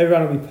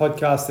 Everyone will be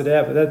podcasted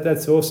out, but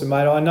that's awesome,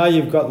 mate. I know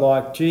you've got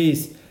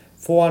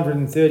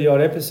 430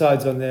 odd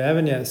episodes on there,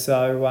 haven't you?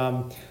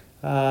 So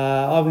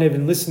I haven't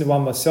even listened to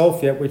one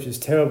myself yet, which is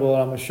terrible,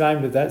 and I'm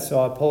ashamed of that,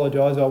 so I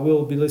apologise. I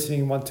will be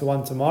listening to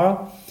one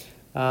tomorrow.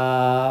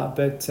 Yeah,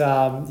 mate,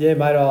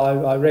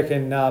 I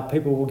reckon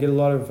people will get a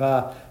lot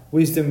of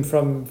wisdom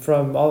from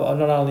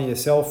not only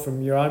yourself,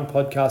 from your own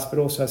podcast, but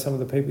also some of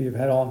the people you've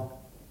had on.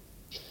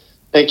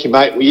 Thank you,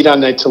 mate. Well, you don't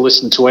need to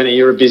listen to any.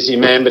 You're a busy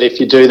man, but if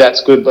you do,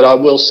 that's good. But I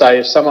will say,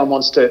 if someone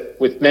wants to,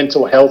 with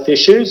mental health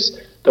issues,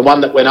 the one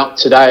that went up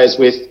today is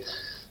with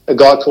a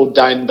guy called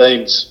Dane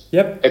Beams,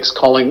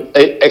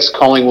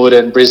 ex-Collingwood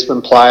and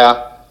Brisbane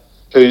player,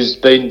 who's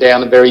been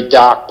down a very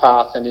dark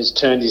path and has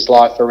turned his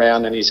life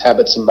around and his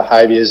habits and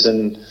behaviours.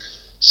 And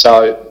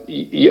so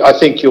I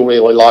think you'll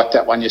really like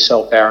that one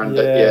yourself, Aaron.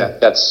 Yeah.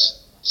 But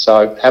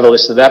so have a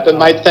listen to that. But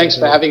mate, thanks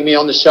for having me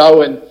on the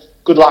show, and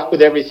good luck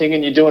with everything,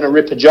 and you're doing a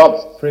ripper job.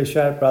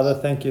 Appreciate it, brother.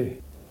 Thank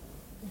you.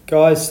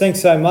 Guys, thanks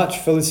so much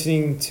for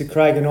listening to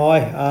Craig and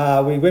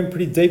I. We went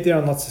pretty deep there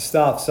on lots of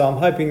stuff, so I'm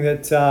hoping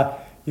that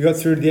you got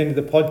through to the end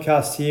of the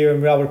podcast here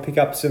and we're able to pick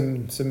up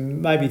some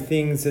maybe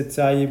things that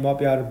you might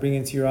be able to bring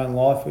into your own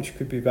life, which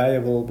could be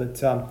valuable. But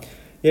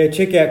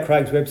check out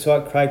Craig's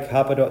website,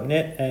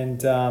 craigharper.net,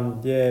 and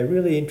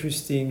really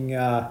interesting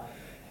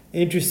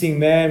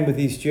man with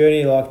his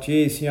journey. Like,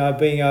 geez,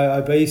 being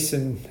obese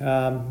and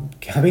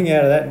coming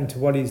out of that into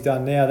what he's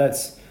done now,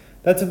 that's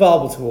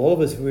available to all of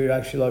us if we're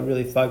actually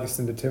really focused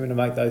and determined to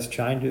make those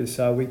changes.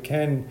 So we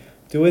can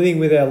do anything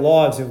with our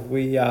lives if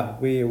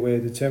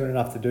we're determined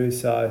enough to do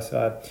so.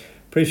 So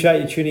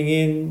appreciate you tuning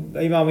in.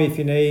 Email me if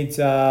you need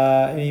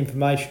any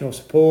information or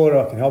support,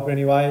 or I can help in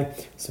any way.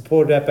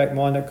 Support at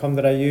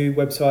outbackmind.com.au,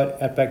 website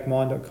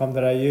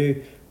outbackmind.com.au.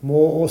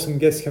 More awesome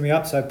guests coming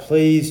up, so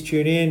please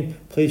tune in.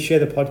 Please share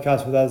the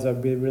podcast with others.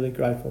 I'd be really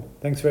grateful.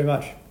 Thanks very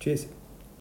much. Cheers.